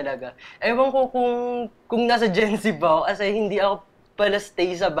maglakad talaga. Ewan ko kung nasa Gen Z ba ako, kasi hindi ako pala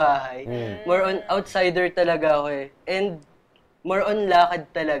stay sa bahay. More on outsider talaga ako eh. And more on lakad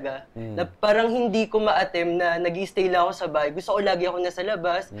talaga. Na parang hindi ko ma-attempt na nag-i-stay lang ako sa bahay. Gusto ko lagi ako nasa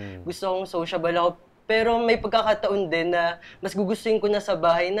labas, gusto kong sociable ako. Pero may pagkakataon din na mas gugustuhin ko na sa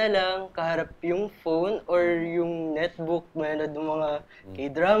bahay na lang, kaharap yung phone or yung netbook, manood ng mga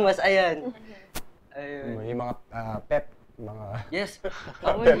K-dramas, ayan. Yung mga pep, Yes.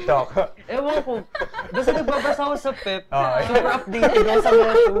 pep talk. Ewan ko. Basta nagbabasa ako sa pep, super updated ako sa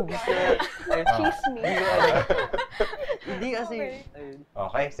mga tubes na... Chismis. Hindi kasi... Ayun.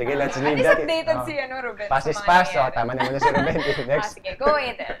 Okay, sige, let's At leave least that. updated si Ruben. Pass is sa mga pass, nangyayari. tama naman na si Ruben. Next. Sige, go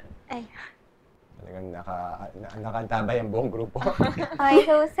ahead. Talagang nakantabay ang buong grupo. Okay,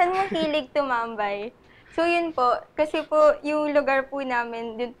 so saan mo hilig tumambay? So yun po, kasi po yung lugar po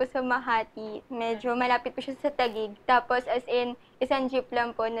namin dun po sa Makati, medyo malapit po siya sa Taguig. Tapos as in, isang jeep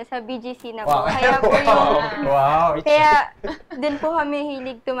lang po, nasa BGC na po. Kaya po kaya dun po kami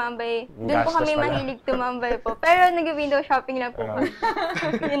hilig tumambay. Dun po kami mahilig tumambay po. Pero nag-window shopping lang po.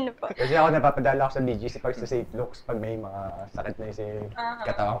 Yun po. Kasi ako napapadala ako sa BGC pag sa Safe Looks pag may mga sakit na yung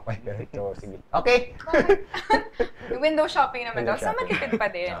katawan ko. Pero ito, sige. Okay! Window shopping naman daw. Window So, shopping. matipid pa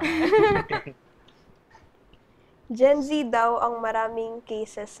din. Gen Z daw ang maraming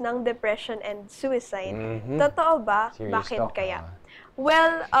cases ng depression and suicide. Totoo ba? Serious Bakit talk, kaya?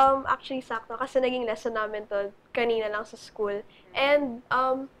 Well, actually sakto kasi naging lesson namin to kanina lang sa school. And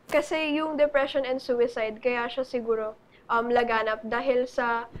kasi yung depression and suicide, kaya siya siguro laganap dahil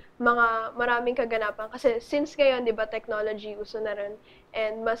sa mga maraming kaganapan. Kasi since ngayon, di ba, technology uso na rin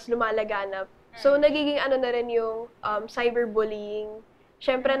and mas lumalaganap. So, nagiging na rin yung cyberbullying.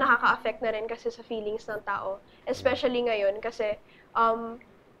 Siyempre, nakaka-affect na rin kasi sa feelings ng tao. Especially ngayon kasi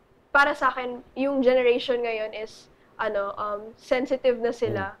para sa akin, yung generation ngayon is sensitive na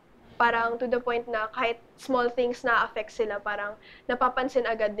sila parang to the point na kahit small things na affect sila, parang napapansin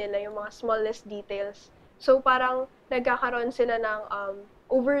agad nila yung mga smallest details. So parang nagkakaroon sila ng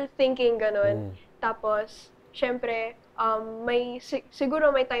overthinking ganun. Tapos, syempre,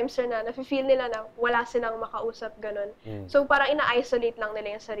 siguro may times na nafe-feel nila na wala silang makausap ganun. So parang ina-isolate lang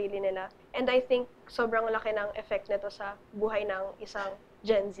nila yung sarili nila. And I think sobrang laki ng effect nito sa buhay ng isang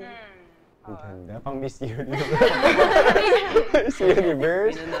Gen Z. Ang ganda, pang Miss Universe. Miss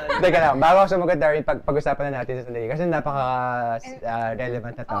Universe. Teka lang, bago ako sumagot, Darwin, pag-usapan na natin sa sandali. Kasi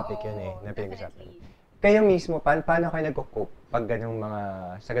napaka-relevant na topic yun na pinag-usapan. Kayo mismo, paano kayo nag-cope pag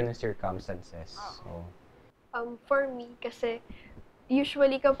sa ganung circumstances? For me, kasi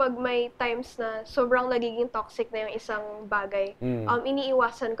usually kapag may times na sobrang nagiging toxic na yung isang bagay,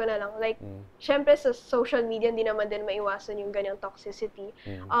 iniiwasan ko na lang. Like, syempre sa social media, hindi naman din maiwasan yung ganyang toxicity.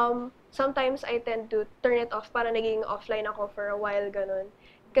 Sometimes I tend to turn it off para naging offline ako for a while, ganun.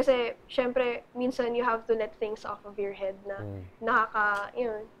 Kasi, syempre, minsan you have to let things off of your head na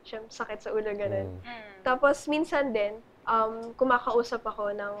sakit sa ulo, ganun. Tapos, minsan din, kumakausap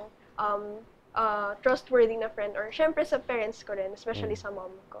ako ng trustworthy na friend or syempre sa parents ko rin, especially sa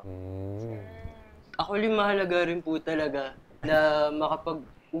mom ko. Ako rin mahalaga rin po talaga na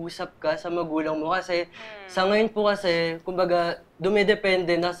makapag-usap ka sa magulang mo kasi sa ngayon po kasi, kumbaga,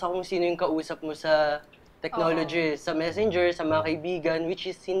 dumidepende na sa kung sino yung kausap mo sa technology, sa messenger, sa mga kaibigan, which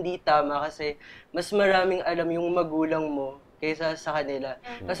is hindi tama kasi mas maraming alam yung magulang mo kaysa sa kanila.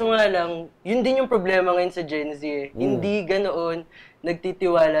 Kaso nga lang, yun din yung problema ngayon sa Gen Z eh. Hindi ganoon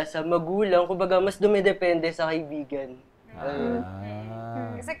nagtitiwala sa magulang, kumbaga mas dumidepende sa kaibigan.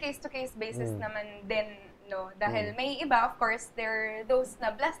 Kasi case-to-case basis naman din, no? Dahil may iba, of course, there are those na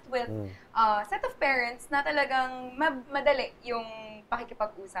blessed with set of parents na talagang madali yung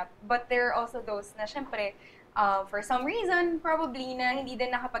pakikipag-usap. But there are also those na syempre, for some reason, probably na hindi din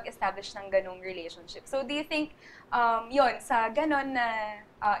nakapag-establish ng ganong relationship. So do you think, yon sa ganon na,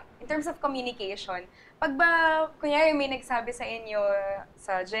 in terms of communication, pag ba, kunyari may nagsabi sa inyo,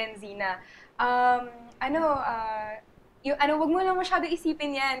 sa Gen Z na, wag mo lang masyado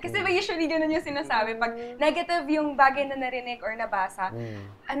isipin yan. Kasi ba usually ganun yung sinasabi. Pag negative yung bagay na narinig or nabasa,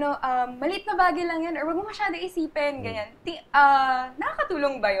 maliit na bagay lang yan or wag mo masyado isipin, ganyan.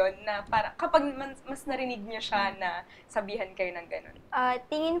 Nakakatulong ba yun na para, kapag mas narinig niyo siya na sabihan kayo ng ganun?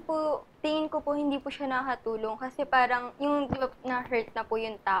 Tingin ko po hindi po siya nakatulong kasi parang yung na-hurt na po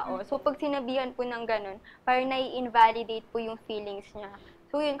yung tao. So pag sinabihan po ng ganun, parang nai-invalidate po yung feelings niya.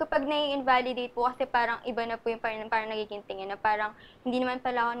 So yun, kapag nai-invalidate po kasi parang iba na po yung parang nagiging tingin na parang hindi naman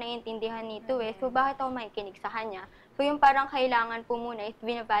pala ako naiintindihan nito eh. So bakit ako makikinig sa kanya? So yung parang kailangan po muna is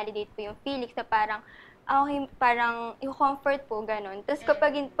binavalidate po yung feelings na parang okay, parang i-comfort po ganun. Tapos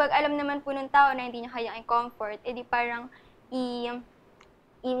pag alam naman po ng tao na hindi niya kaya i-comfort, edi parang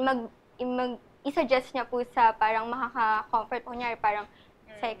i-suggest niya po sa parang makaka-comfort po niya, parang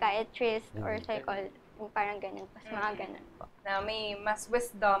psychiatrist or psychologist, parang ganun, pas mga ganun po. Na may mas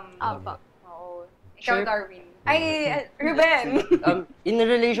wisdom. Opo. Oo. Ikaw, Darwin. Ay, Ruben! In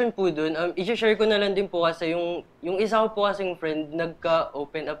relation po dun, i-share ko na lang din po kasi yung isa ko po kasing friend,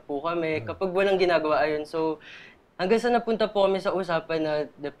 nagka-open up po kami kapag walang ginagawa ayun. So, hanggang sa napunta po kami sa usapan na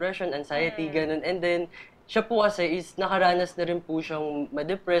depression, anxiety, ganun. And then, siya po kasi is nakaranas na rin po siyang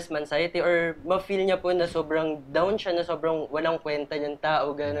ma-depress, ma-anxiety, or ma-feel niya po na sobrang down siya, na sobrang walang kwenta niyang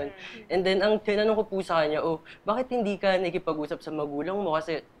tao, gano'n. And then, ang tinanong ko po sa kanya, bakit hindi ka nakipag-usap sa magulang mo?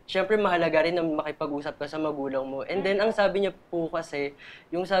 Kasi, syempre, mahalaga rin na makipag-usap ka sa magulang mo. And then, ang sabi niya po kasi,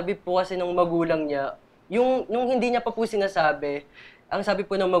 yung sabi po kasi ng magulang niya, nung hindi niya pa po sinasabi, ang sabi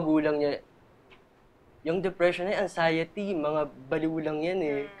po ng magulang niya, yung depression ay anxiety, mga baliw lang yan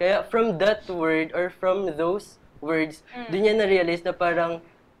eh. Kaya from that word or from those words, doon niya na-realize na parang,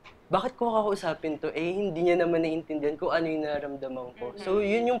 bakit ko kakausapin to? Hindi niya naman naiintindihan kung ano yung nararamdaman ko. So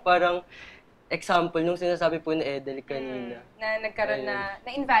yun yung parang example nung sinasabi po ni Edel kanina. Na nagkaroon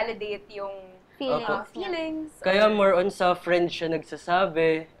na-invalidate yung feelings. Kaya more on sa friend siya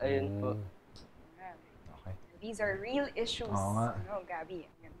nagsasabi. Ayun po. Okay. These are real issues. Oo nga. Gabi.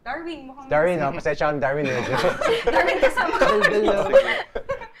 Darwin, mukhang... Darwin, pasensya kang Darwin eh. Darwin, kasama ka.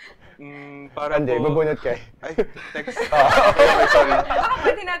 Para Hindi, po... babunot ka eh. Ay, text. Okay, sorry. Baka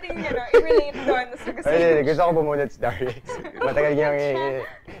pwede natin i-relate doon sa gusto. Ay, gusto ko bumunot si Darwin. Matagal niyang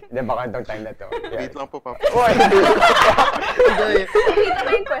hindi, baka itong time na to. Wait lang po, Papa. Uy! Nakita ko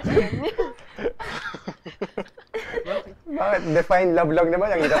yung question. Bakit? Define love lang naman.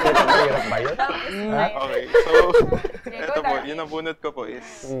 Ang hirap ba yun? Okay, so, ito po, yung nabunot ko po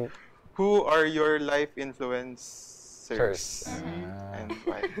is, who are your life influencers? And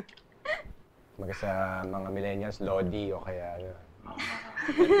why? Sa mga millennials, Lodi o kaya ano.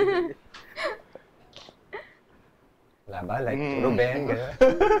 Wala ba? Like Ruben, gano'n?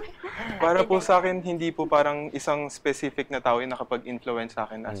 Para po sa akin, hindi po parang isang specific na tao yung nakapag-influence sa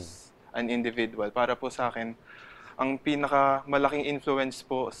akin as an individual. Para po sa akin, ang pinakamalaking influence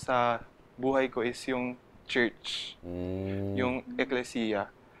po sa buhay ko is yung church, yung eklesiya.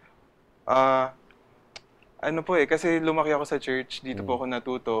 Ano po kasi lumaki ako sa church, dito po ako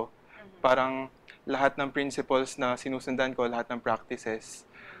natuto. Parang lahat ng principles na sinusundan ko, lahat ng practices,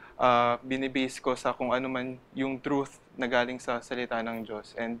 binibase ko sa kung ano man yung truth na galing sa salita ng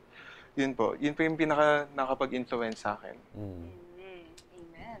Diyos. And yun po yung pinaka nakapag-influence sa akin.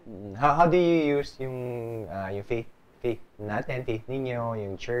 How do you use yung faith natin, faith ninyo,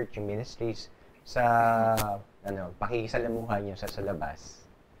 yung church, yung ministries sa pakikisalamuhan nyo sa labas?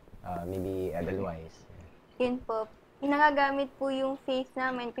 Maybe otherwise. Yun po. Nagagamit po yung faith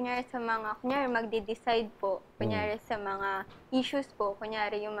namin, kunyari magde-decide po, kunyari sa mga issues po,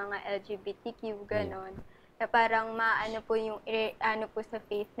 kunyari yung mga LGBTQ, ganon. Na parang maano po yung po sa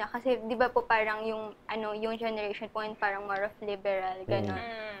faith na kasi 'di ba po parang yung yung generation po parang more of liberal ganon,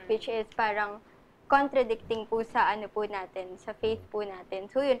 which is parang contradicting po sa po natin, sa faith po natin.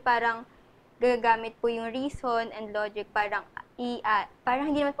 So yun parang gagamit po yung reason and logic parang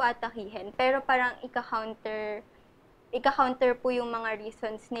parang hindi naman po atakihin, pero parang ika-counter po yung mga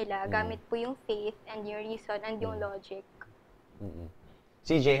reasons nila, gamit po yung faith and yung reason and yung logic.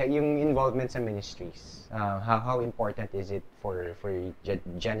 CJ, yung involvement sa ministries, how important is it for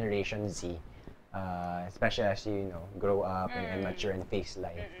Generation Z, especially as you grow up and mature and face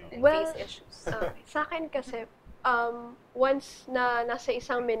life? Well, sa akin kasi, once na nasa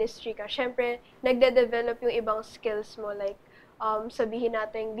isang ministry ka, syempre, nagde-develop yung ibang skills mo, like, sabihin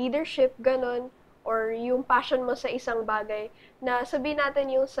natin leadership, ganon, or yung passion mo sa isang bagay, na sabihin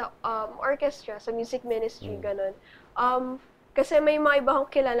natin yung sa orchestra, sa music ministry, ganon. Kasi may mga iba akong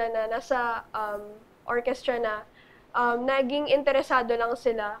kilala na nasa orchestra na naging interesado lang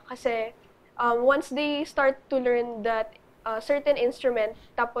sila kasi once they start to learn that certain instrument,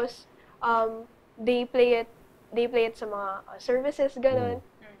 tapos they play it sa mga services, ganon.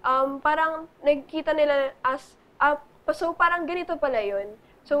 Parang nagkita nila as, so parang ganito pala yun.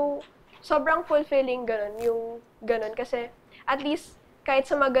 So, sobrang fulfilling ganon kasi at least kahit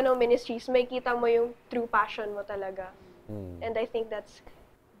sa mga ganong ministries, may kita mo yung true passion mo talaga. And I think that's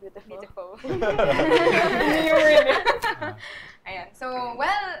beautiful. Ayan. So,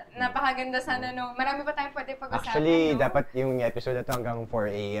 well, napakaganda sana marami pa tayong pwede pag-usapan. Actually, dapat yung episode na to hanggang 4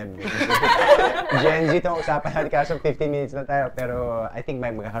 a.m. Gen Z itong usapan natin kaso 15 minutes na tayo. Pero I think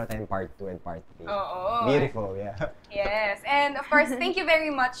may magkakaroon tayong part 2 and part 3. Beautiful, yeah. Yes. And of course, thank you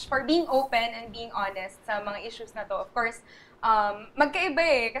very much for being open and being honest sa mga issues na to. Of course,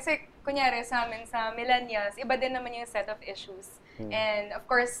 magkaiba kasi kunyari sa amin sa millennials, iba din naman yung set of issues. And of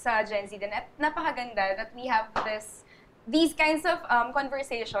course, sa Gen Z din, at napakaganda that we have these kinds of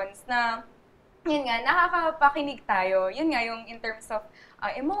conversations na, yun nga, nakakapakinig tayo. Yun nga, yung in terms of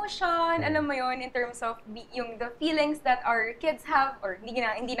emotion, alam mo yun, in terms of the feelings that our kids have, or hindi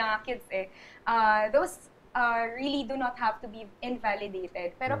na kids those really do not have to be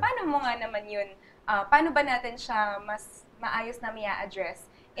invalidated. Pero paano mo nga naman yun, paano ba natin siya mas maayos na address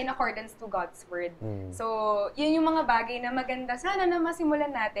in accordance to God's Word. So, yun yung mga bagay na maganda. Sana na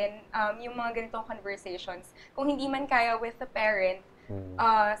masimulan natin yung mga ganitong conversations. Kung hindi man kaya with a parent,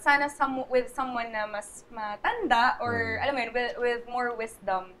 sana with someone na mas matanda or, alam mo yun, with more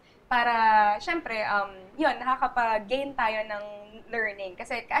wisdom. Para, syempre, yun, nakakapag-gain tayo ng learning.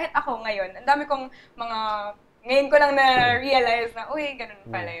 Kasi kahit ako ngayon, ang dami kong ngayon ko lang na-realize na, uy, ganun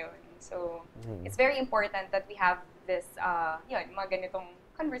pala yun. So, it's very important that we have this, yun, mga ganitong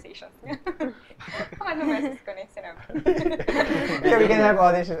conversations. Ano message ko na yung sinabi? Yeah, we can have all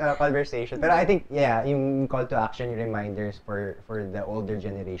this conversation. Pero I think, yeah, yung call to action, yung reminders for the older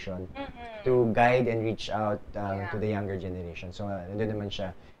generation to guide and reach out to the younger generation. So, nandun naman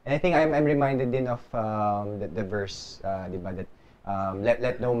siya. And I think I'm reminded din of the verse, di ba, that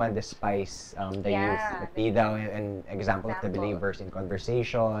let no man despise the youth. But be thou an example of the believers in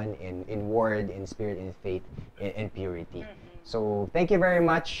conversation, in word, in spirit, in faith, in purity. So, thank you very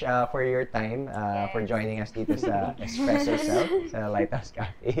much for your time, for joining us dito sa Espresso Cell, sa Lighthouse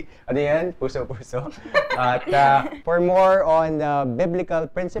Cafe. Ano yan? Puso-puso. At for more on biblical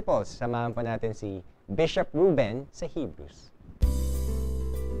principles, samahan po natin si Bishop Ruben sa Hebrews.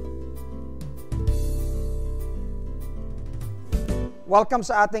 Welcome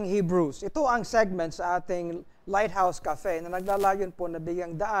sa ating Hebrews. Ito ang segment sa ating Lighthouse Cafe na naglalayon po na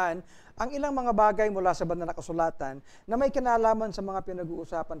bigyang daan ang ilang mga bagay mula sa banal na kasulatan na may kinalaman sa mga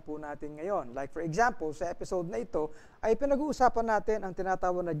pinag-uusapan po natin ngayon. Like for example, sa episode na ito ay pinag-uusapan natin ang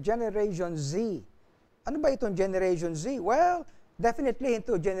tinatawag na Generation Z. Ano ba itong Generation Z? Well, definitely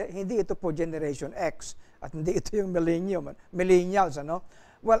hindi ito po Generation X at hindi ito yung millennials. Ano?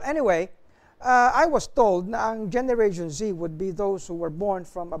 Well, anyway, I was told na ang Generation Z would be those who were born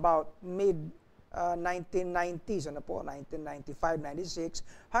from about mid-1990s, 1995, 96,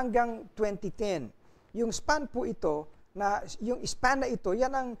 hanggang 2010. Yung span po ito, yung span na ito, yan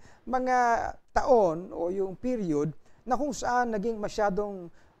ang mga taon o yung period na kung saan naging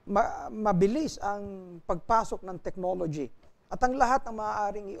masyadong mabilis ang pagpasok ng technology. At ang lahat ng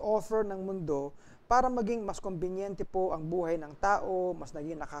maaaring i-offer ng mundo para maging mas konbinyente po ang buhay ng tao, mas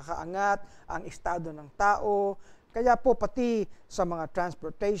naging nakakaangat ang estado ng tao. Kaya po pati sa mga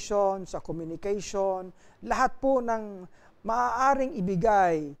transportation, sa communication, lahat po ng maaaring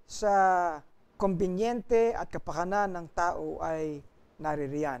ibigay sa konbinyente at kapakanan ng tao ay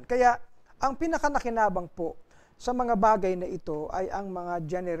naririyan. Kaya ang pinakanakinabang po sa mga bagay na ito ay ang mga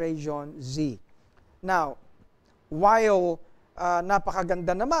Generation Z. Now, while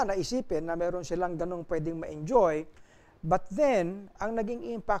napakaganda naman na isipin na meron silang ganong pwedeng ma-enjoy, but then, ang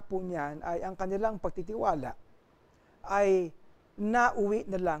naging impact po niyan ay ang kanilang pagtitiwala ay nauwi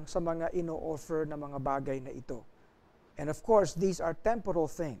na lang sa mga ino-offer na mga bagay na ito. And of course, these are temporal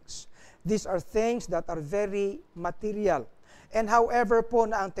things. These are things that are very material. And however po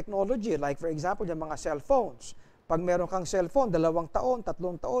na ang technology, like for example, yung mga cellphones, pag meron kang cellphone, 2 taon, 3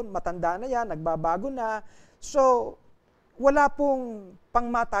 taon, matanda na yan, nagbabago na. So, wala pong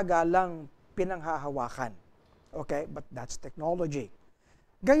pangmatagalang pinanghahawakan. Okay? But that's technology.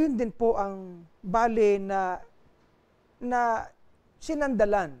 Gayon din po ang bale na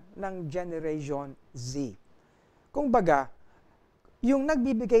sinandalan ng Generation Z. Kung baga, yung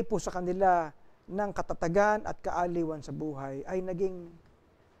nagbibigay po sa kanila ng katatagan at kaaliwan sa buhay ay naging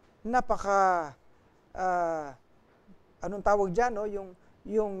anong tawag dyan, no?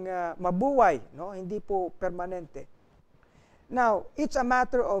 Yung mabuhay, no? Hindi po permanente. Now, it's a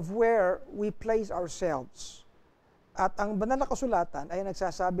matter of where we place ourselves. At ang banal na kasulatan ay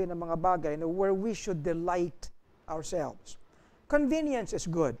nagsasabi ng mga bagay na where we should delight ourselves. Convenience is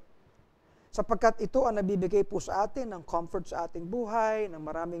good. Sapagkat ito ang nabibigay po sa atin ng comfort sa ating buhay, ng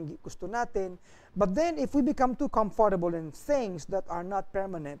maraming gusto natin. But then, if we become too comfortable in things that are not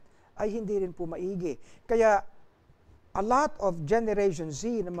permanent, ay hindi rin po maigi. Kaya, a lot of Generation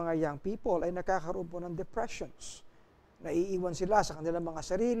Z ng mga young people ay nakakaroon po ng depressions. Naiiwan sila sa kanilang mga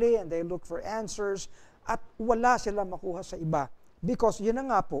sarili and they look for answers at wala sila makuha sa iba because yun na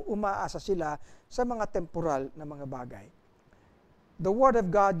nga po, umaasa sila sa mga temporal na mga bagay. The Word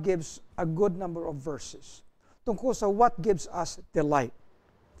of God gives a good number of verses tungkol sa what gives us delight.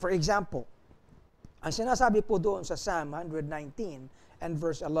 For example, ang sinasabi po doon sa Psalm 119 and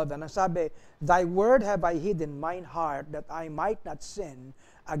verse 11, ang sabi, "Thy word have I hid in mine heart that I might not sin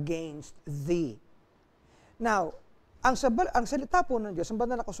against thee." Now, ang salita po ng Diyos, ang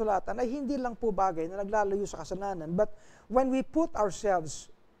banal na kasulatan, ay hindi lang po bagay na naglalayo sa kasalanan, but when we put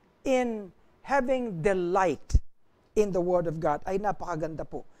ourselves in having delight in the Word of God, ay napakaganda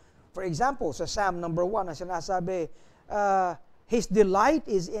po. For example, sa Psalm number 1, ang sinasabi, His delight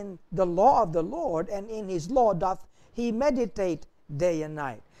is in the law of the Lord, and in His law doth He meditate day and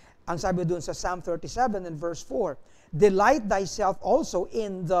night. Ang sabi doon sa Psalm 37 and verse 4, "Delight thyself also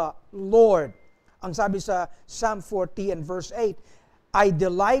in the Lord." Ang sabi sa Psalm 40 and verse 8, "I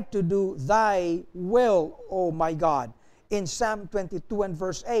delight to do thy will, O my God." In Psalm 22 and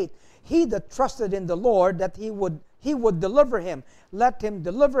verse 8, "He that trusted in the Lord, that he would deliver him. Let him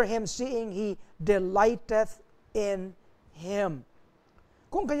deliver him, seeing he delighteth in him."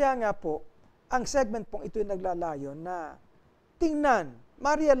 Kung kaya nga po, ang segment pong ito'y naglalayo na tingnan,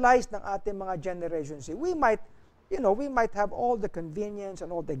 ma-realize ng ating mga generations, we might have all the convenience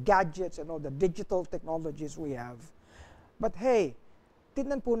and all the gadgets and all the digital technologies we have. But hey,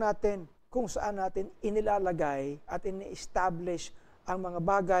 tingnan po natin kung saan natin inilalagay at ini-establish ang mga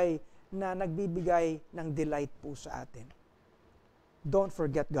bagay na nagbibigay ng delight po sa atin. Don't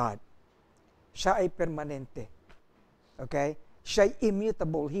forget God. Siya ay permanente. Okay? Siya ay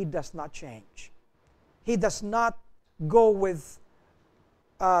immutable. He does not change. He does not go with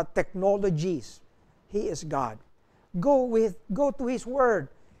technologies. He is God. Go to His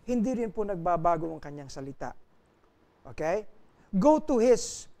Word. Hindi rin po nagbabago ang kanyang salita. Okay? Go to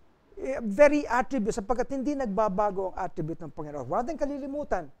His very attribute, sapagkat hindi nagbabago ang attribute ng Panginoon. Huwag natin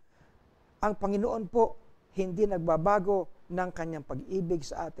kalilimutan, ang Panginoon po, hindi nagbabago ng kanyang pag-ibig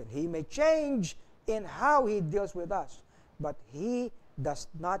sa atin. He may change in how He deals with us, but He does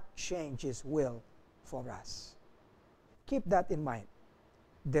not change His will for us. Keep that in mind.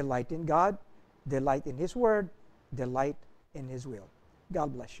 Delight in God, delight in His Word, delight in His will. God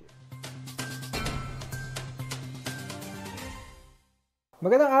bless you.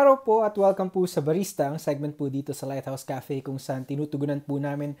 Magandang araw po at welcome po sa Barista, ang segment po dito sa Lighthouse Cafe kung saan tinutugunan po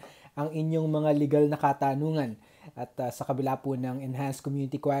namin ang inyong mga legal na katanungan. At sa kabila po ng Enhanced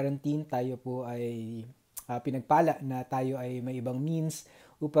Community Quarantine, tayo po ay pinagpala na tayo ay may ibang means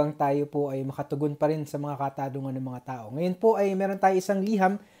upang tayo po ay makatugon pa rin sa mga katanungan ng mga tao. Ngayon po ay meron tayo isang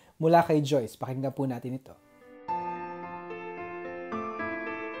liham mula kay Joyce. Pakinggan po natin ito.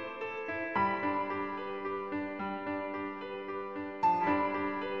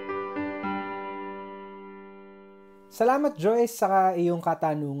 Salamat Joyce sa iyong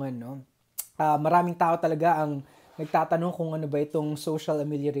katanungan. No? Maraming tao talaga ang nagtatanong kung ano ba itong Social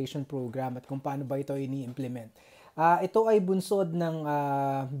Amelioration Program at kung paano ba ito ini-implement. Ito ay bunsod ng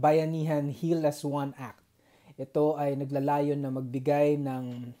Bayanihan Heal as One Act. Ito ay naglalayon na magbigay ng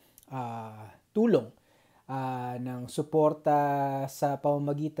tulong, ng suporta sa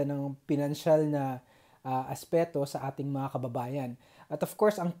pamamagitan ng pinansyal na aspeto sa ating mga kababayan. At of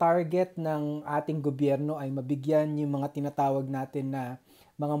course, ang target ng ating gobyerno ay mabigyan yung mga tinatawag natin na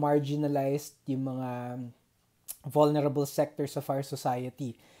mga marginalized, yung mga vulnerable sectors of our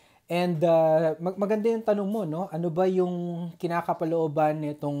society. And maganda yung tanong mo, no? Ano ba yung kinakapalooban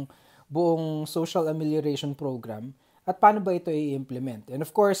nitong buong Social Amelioration Program at paano ba ito i-implement? And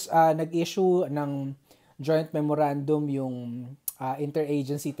of course, nag-issue ng joint memorandum yung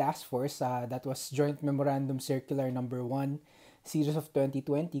Interagency Task Force. That was Joint Memorandum Circular Number 1, Series of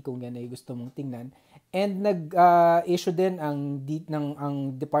 2020, kung yan ay gusto mong tingnan. And nag-issue din ang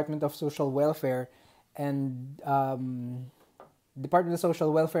Department of Social Welfare and Department of Social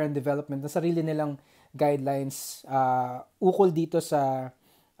Welfare and Development na sarili nilang guidelines ukol dito sa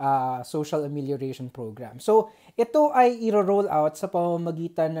Social Amelioration Program. So, ito ay i-roll out sa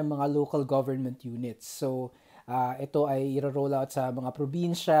pamamagitan ng mga local government units. So, ito ay i-roll out sa mga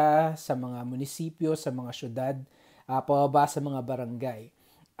probinsya, sa mga munisipyo, sa mga syudad, pababa sa mga barangay.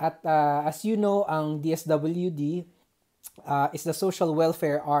 At as you know, ang DSWD is the social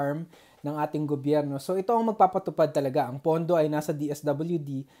welfare arm ng ating gobyerno. So ito ang magpapatupad talaga. Ang pondo ay nasa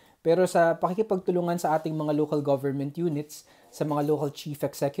DSWD, pero sa pakikipagtulungan sa ating mga local government units, sa mga local chief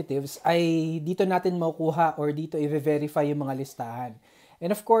executives, ay dito natin makukuha or dito i-verify yung mga listahan. And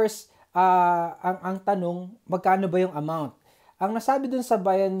of course, ang tanong, magkano ba yung amount? Ang nasabi dun sa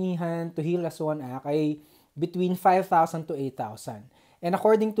Bayanihan to Heal as One Act ay between 5,000 to 8,000. And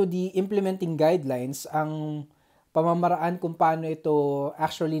according to the implementing guidelines, ang pamamaraan kung paano ito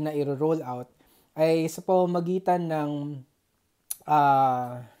actually na i-roll out ay sa pamamagitan ng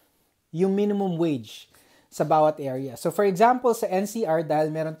yung minimum wage sa bawat area. So for example, sa NCR,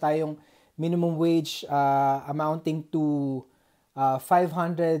 dahil meron tayong minimum wage amounting to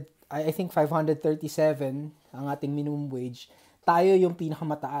 500, I think 537 ang ating minimum wage, tayo yung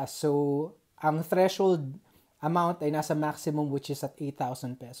pinakamataas. So ang threshold amount ay nasa maximum, which is at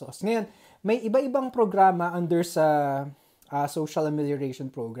 8,000 pesos. Ngayon, may iba-ibang programa under sa Social Amelioration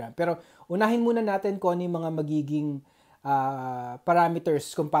Program. Pero unahin muna natin kung ano yung mga magiging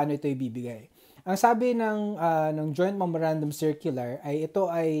parameters kung paano ito ibibigay. Ang sabi ng Joint Memorandum Circular ay ito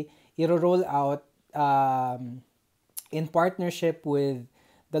ay i-roll out in partnership with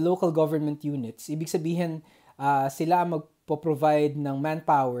the local government units. Ibig sabihin, sila magpo-provide ng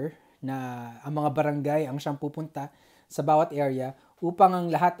manpower na ang mga barangay ang siyang pupunta sa bawat area upang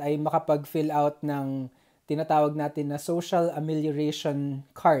ang lahat ay makapag-fill out ng tinatawag natin na Social Amelioration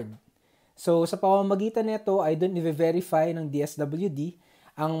Card. So, sa pamamagitan nito ay doon i-verify ng DSWD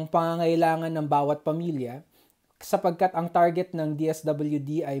ang pangangailangan ng bawat pamilya sapagkat ang target ng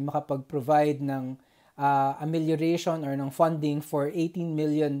DSWD ay makapag-provide ng amelioration or ng funding for 18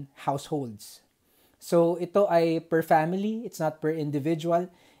 million households. So, ito ay per family, it's not per individual.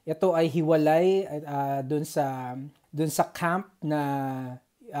 Ito ay hiwalay dun sa camp na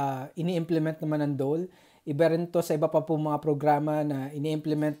ini-implement naman ng DOL. Iba rin to sa iba pa po mga programa na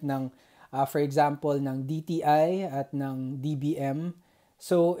ini-implement ng, for example, ng DTI at ng DBM.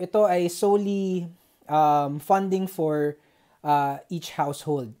 So, ito ay solely funding for each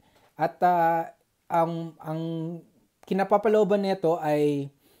household. At ang kinapapalooban nito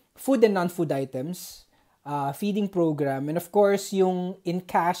ay food and non-food items, feeding program, and of course, yung in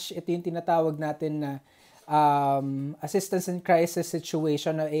cash, ito yung tinatawag natin na Assistance in Crisis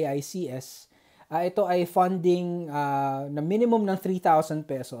Situation o AICS. Ito ay funding na minimum ng 3,000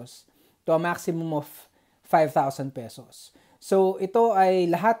 pesos to a maximum of 5,000 pesos. So ito ay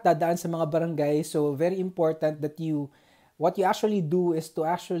lahat dadaan sa mga barangay. So very important that what you actually do is to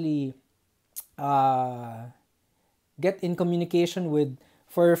actually get in communication with,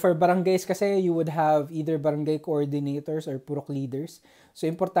 for barangays kasi you would have either barangay coordinators or purok leaders. So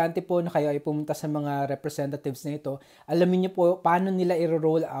importante po na kayo ay pumunta sa mga representatives na ito. Alamin niyo po paano nila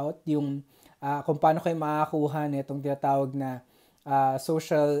i-roll out yung kung paano kayo makakakuha nitong tinatawag na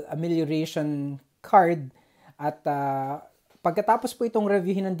social amelioration card. At pagkatapos po itong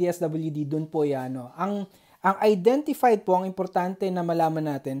reviewin ng DSWD, dun po yan. Ang identified po, ang importante na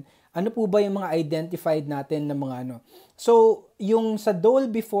malaman natin, ano po ba yung mga identified natin na mga So, yung sa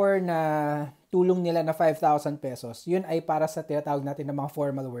dole before na tulong nila na 5,000 pesos, yun ay para sa tinatawag natin na mga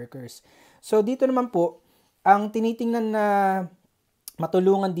formal workers. So, dito naman po, ang tinitingnan na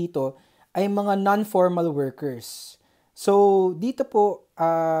matulungan dito ay mga non-formal workers. So, dito po,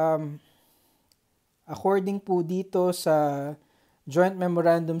 according po dito sa Joint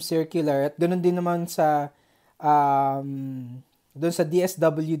Memorandum Circular, at ganoon din naman sa doon sa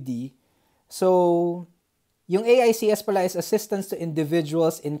DSWD. So, yung AICS pala is Assistance to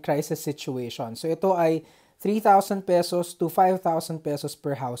Individuals in Crisis Situation. So, ito ay 3,000 pesos to 5,000 pesos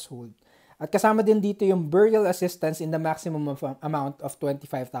per household. At kasama din dito yung burial assistance in the maximum amount of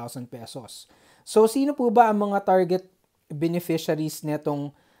 25,000 pesos. So, sino po ba ang mga target beneficiaries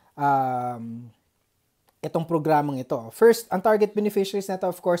netong itong programang ito? First, ang target beneficiaries nito,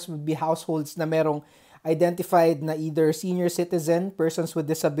 of course, would be households na merong identified na either senior citizen, persons with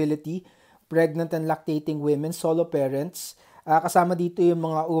disability, pregnant and lactating women, solo parents. Kasama dito yung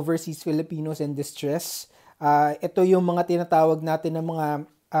mga overseas Filipinos in distress. Ito yung mga tinatawag natin ng mga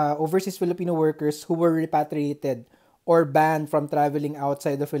overseas Filipino workers who were repatriated or banned from traveling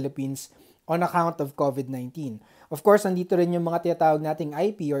outside the Philippines on account of COVID-19. Of course, nandito rin yung mga tinatawag nating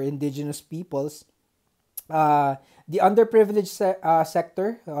IP or indigenous peoples. The underprivileged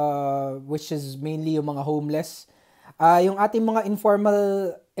sector, which is mainly yung mga homeless. Yung ating mga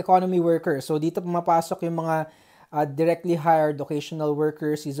informal economy workers. So, dito pumapasok yung mga directly hired occasional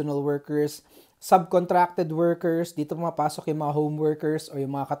workers, seasonal workers, subcontracted workers. Dito pumapasok yung mga home workers o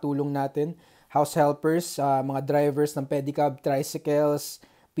yung mga katulong natin, house helpers, mga drivers ng pedicab, tricycles,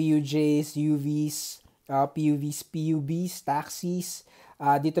 PUJs, UVs, PUBs, taxis.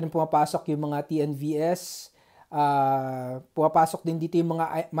 Dito rin pumapasok yung mga TNVS. Pumapasok din dito yung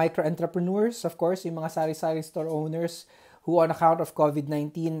mga micro-entrepreneurs, of course, yung mga sari-sari store owners who on account of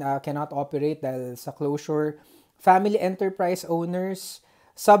COVID-19 cannot operate dahil sa closure. Family enterprise owners,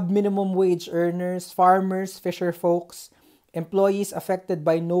 sub-minimum wage earners, farmers, fisher folks, employees affected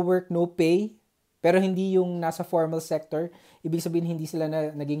by no work, no pay, pero hindi yung nasa formal sector. Ibig sabihin, hindi sila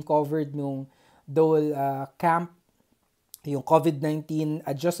naging covered nung dole camp, yung COVID-19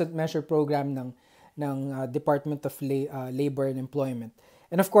 Adjustment Measure Program ng Department of Labor and Employment.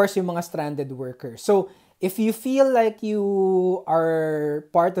 And of course, yung mga stranded workers. So, if you feel like you are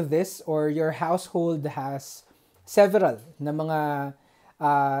part of this or your household has several na mga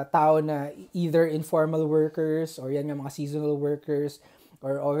tao na either informal workers or yan nga mga seasonal workers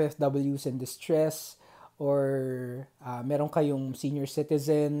or OFWs in distress or meron kayong senior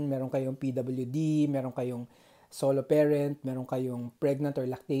citizen, meron kayong PWD, meron kayong solo parent, meron kayong pregnant or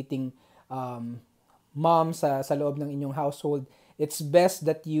lactating mom sa loob ng inyong household, it's best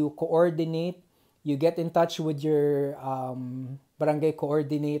that you coordinate, you get in touch with your barangay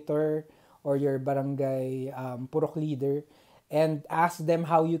coordinator or your barangay purok leader and ask them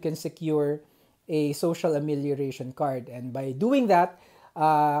how you can secure a social amelioration card. And by doing that,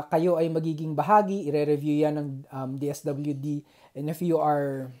 kayo ay magiging bahagi, i-review yan ng DSWD, and if you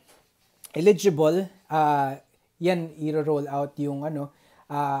are eligible, yan i-roll out yung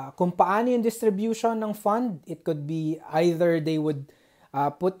kung paano yung distribution ng fund. It could be either they would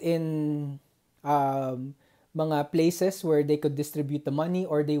put in mga places where they could distribute the money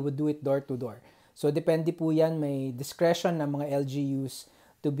or they would do it door to door. So depende po yan, may discretion ng mga LGUs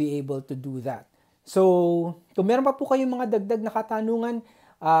to be able to do that. So kung meron pa po kayong mga dagdag na katanungan,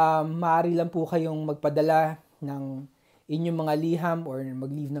 maaari lang po kayong magpadala ng inyong mga liham or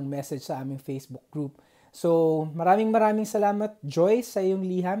mag-leave ng message sa aming Facebook group. So, maraming salamat, Joyce, sa iyong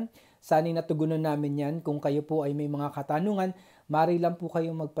liham. Sana'y natugunan namin yan. Kung kayo po ay may mga katanungan, maaari lang po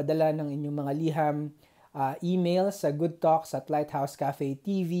kayong magpadala ng inyong mga liham, email sa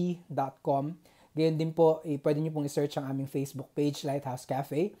goodtalks@lighthousecafetv.com. Gayon din po, pwede nyo pong i-search ang aming Facebook page, Lighthouse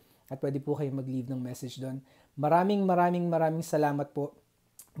Cafe, at pwede po kayong mag-leave ng message doon. Maraming salamat po.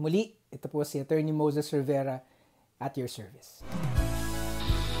 Muli, ito po si Attorney Moses Rivera at your service.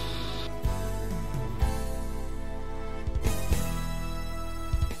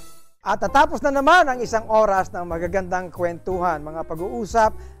 At tatapos na naman ang isang oras ng magagandang kwentuhan, mga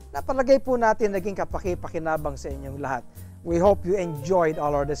pag-uusap na palagay po natin naging kapaki-pakinabang sa inyong lahat. We hope you enjoyed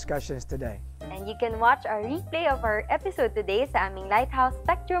all our discussions today. And you can watch our replay of our episode today sa aming Lighthouse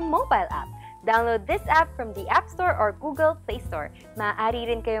Spectrum mobile app. Download this app from the App Store or Google Play Store. Maaari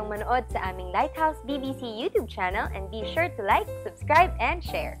rin kayong manood sa aming Lighthouse BBC YouTube channel and be sure to like, subscribe, and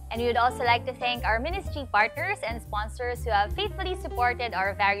share. And we would also like to thank our ministry partners and sponsors who have faithfully supported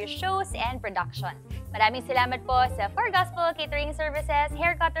our various shows and productions. Maraming salamat po sa For Gospel Catering Services,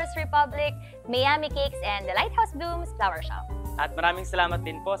 Haircutters Republic, Miami Cakes, and the Lighthouse Blooms Flower Shop. At maraming salamat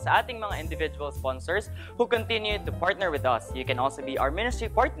din po sa ating mga individual sponsors who continue to partner with us. You can also be our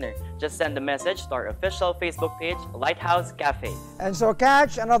ministry partner. Just send a message to our official Facebook page, Lighthouse Cafe. And so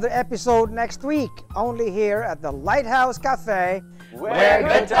catch another episode next week, only here at the Lighthouse Cafe, where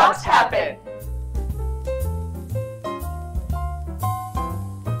good talks happen.